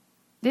like,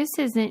 this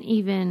isn't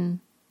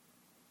even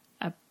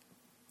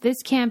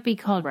this can't be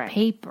called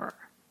paper.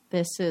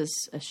 This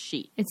is a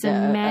sheet. It's a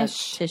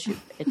mesh tissue.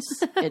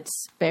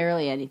 It's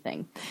barely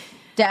anything.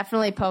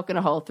 Definitely poking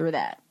a hole through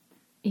that.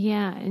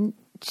 Yeah. And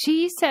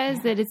she says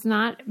that it's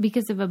not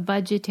because of a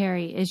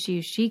budgetary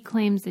issue. She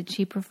claims that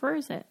she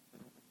prefers it.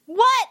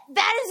 What?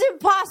 That is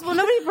impossible.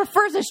 Nobody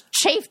prefers a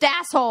chafed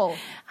asshole.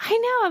 I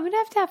know. I'm going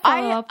to have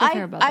follow up with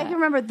her about that. I can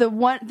remember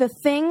the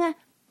thing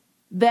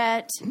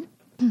that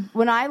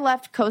when I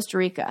left Costa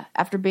Rica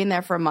after being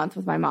there for a month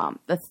with my mom,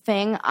 the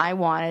thing I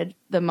wanted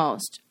the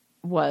most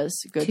was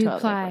good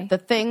toilet paper. The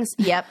things,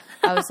 yep.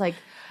 I was like,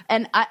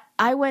 and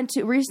I went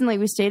to, recently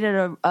we stayed at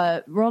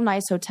a real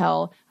nice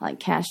hotel. I like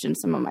cashed in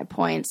some of my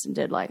points and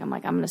did I'm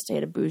going to stay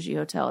at a bougie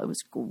hotel. It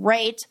was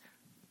great.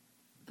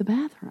 The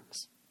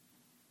bathrooms.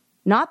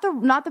 Not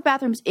the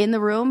bathrooms in the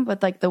room,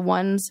 but like the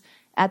ones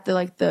at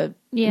the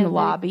in the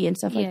lobby and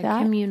stuff like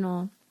that.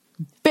 Communal.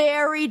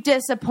 Very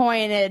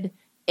disappointed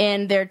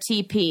in their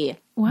TP.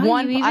 Wow,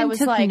 you even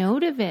took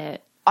note of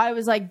it. I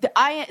was like,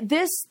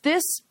 this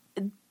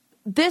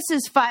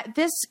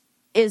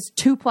is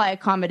 2-ply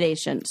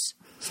accommodations.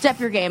 Step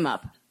your game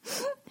up.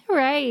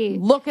 Right.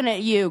 Looking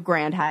at you,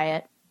 Grand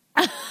Hyatt.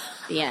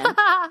 The end.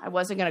 I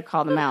wasn't going to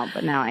call them out,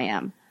 but now I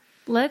am.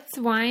 Let's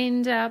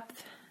wind down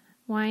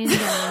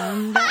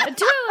the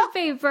toilet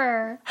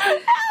paper. Oh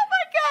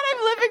my God,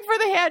 I'm living for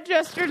the hand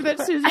gesture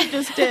that Susie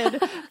just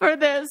did for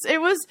this. It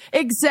was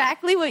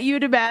exactly what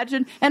you'd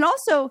imagine. And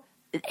also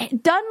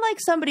done like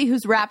somebody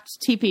who's wrapped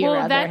TP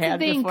around their hand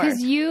before. Well, that's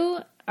the thing, because you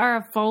are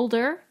a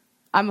folder.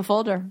 I'm a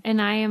folder.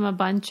 And I am a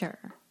buncher.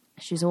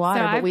 She's a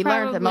water, but we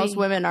learned that most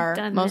women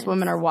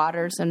are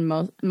waters and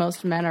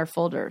most men are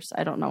folders.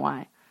 I don't know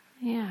why.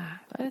 Yeah,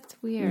 that's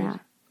weird. Yeah.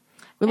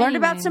 We learned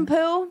about some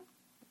poo.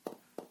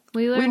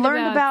 We learned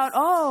about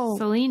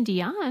Celine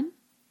Dion.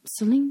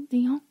 Celine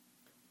Dion.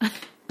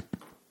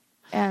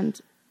 And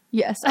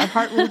yes, our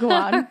heart will go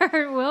on. Our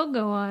heart will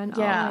go on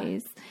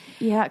always.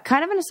 Yeah,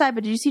 kind of an aside,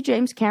 but did you see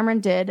James Cameron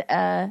did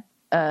a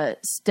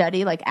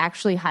study, like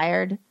actually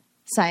hired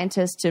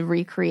scientists to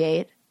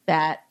recreate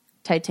that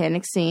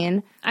Titanic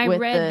scene? I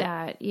read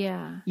that,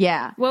 yeah.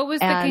 Yeah. What was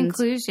the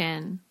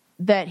conclusion?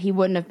 That he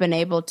wouldn't have been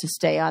able to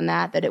stay on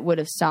that it would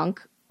have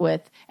sunk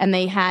and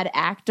they had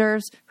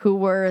actors who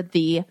were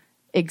the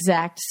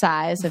exact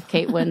size of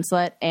Kate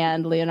Winslet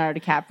and Leonardo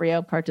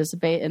DiCaprio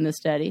participate in the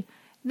study.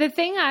 The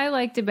thing I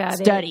liked about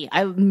study,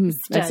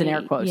 that's in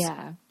air quotes.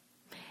 Yeah.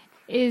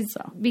 Is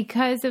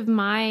because of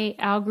my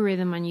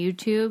algorithm on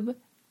YouTube,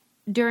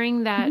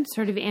 during that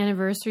sort of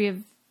anniversary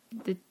of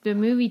the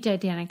movie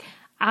Titanic,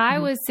 I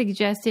was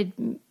suggested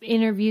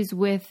interviews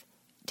with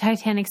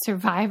Titanic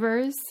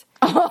survivors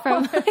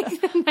from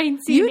like the 1980s.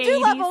 You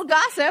do love old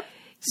gossip.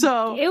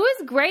 So it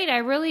was great. I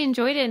really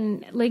enjoyed it.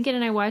 And Lincoln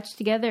and I watched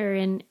together,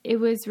 and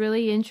it was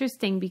really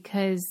interesting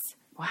because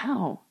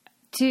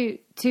to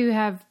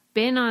have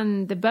been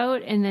on the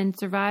boat and then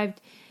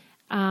survived.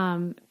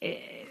 And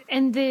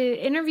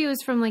the interview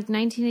was from like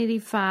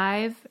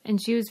 1985, and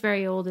she was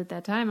very old at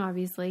that time,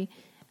 obviously,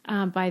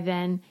 by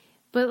then.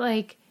 But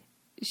like,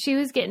 she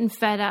was getting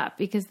fed up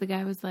because the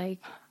guy was like,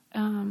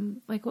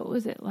 what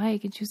was it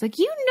like? And she was like,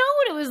 you know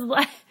what it was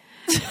like.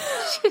 She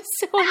was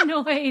so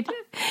annoyed.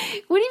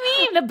 What do you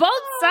mean? The boat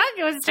sunk.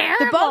 It was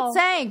terrible. The boat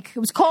sank. It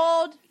was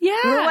cold. Yeah.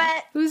 We were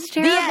wet. It was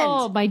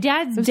terrible. My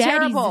dad's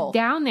terrible.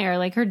 down there.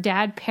 Like, her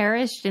dad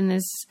perished in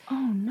this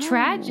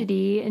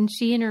tragedy, and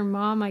she and her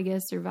mom, I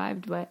guess,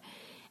 survived. But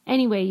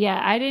anyway, yeah,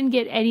 I didn't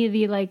get any of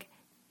the, like,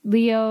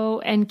 Leo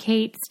and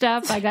Kate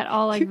stuff. I got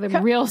all, like,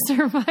 the real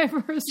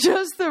survivors.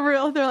 Just the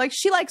real. They're like,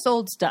 she likes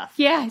old stuff.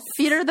 Yes.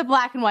 Feed her the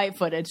black and white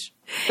footage.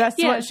 That's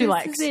what she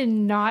likes. This is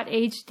in not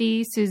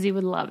HD. Susie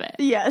would love it.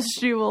 Yes,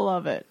 she will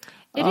love it.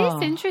 It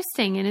is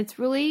interesting, and it's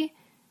really...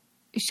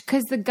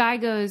 Because the guy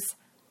goes...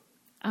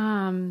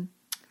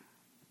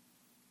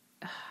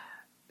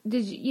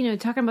 did you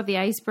talking about the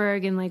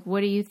iceberg and like,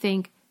 what do you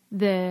think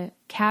the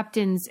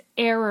captain's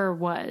error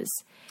was?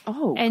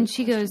 Oh, and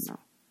she goes,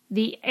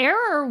 the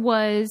error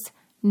was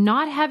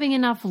not having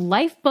enough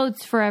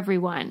lifeboats for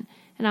everyone.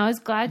 And I was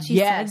glad she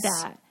said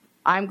that.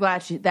 I'm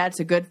glad that's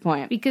a good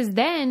point. Because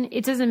then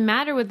it doesn't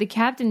matter what the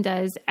captain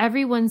does.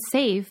 Everyone's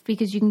safe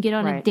because you can get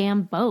on a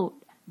damn boat.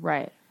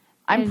 Right.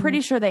 I'm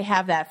pretty sure they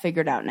have that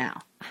figured out now.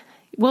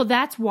 Well,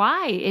 that's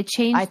why it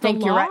changed the law. I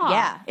think you're right.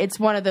 Yeah. It's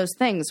one of those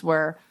things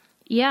where...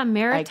 Yeah,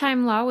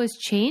 maritime law was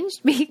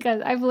changed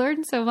because I've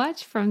learned so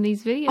much from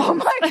these videos. Oh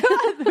my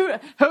God.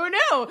 Who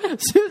knew?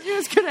 Susie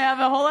was going to have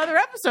a whole other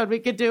episode we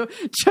could do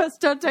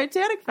just on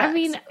Titanic facts. I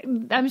mean,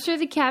 I'm sure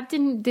the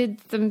captain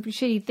did some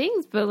shitty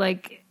things, but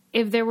like,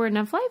 if there were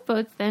enough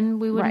lifeboats, then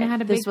we wouldn't have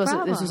had a big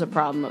problem. This was a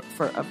problem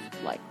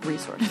of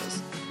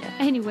resources. Yeah.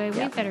 Anyway,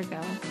 we better go.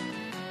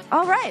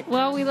 All right.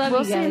 Well, we love you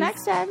guys. We'll see you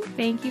next time.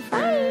 Thank you for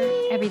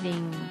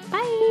everything.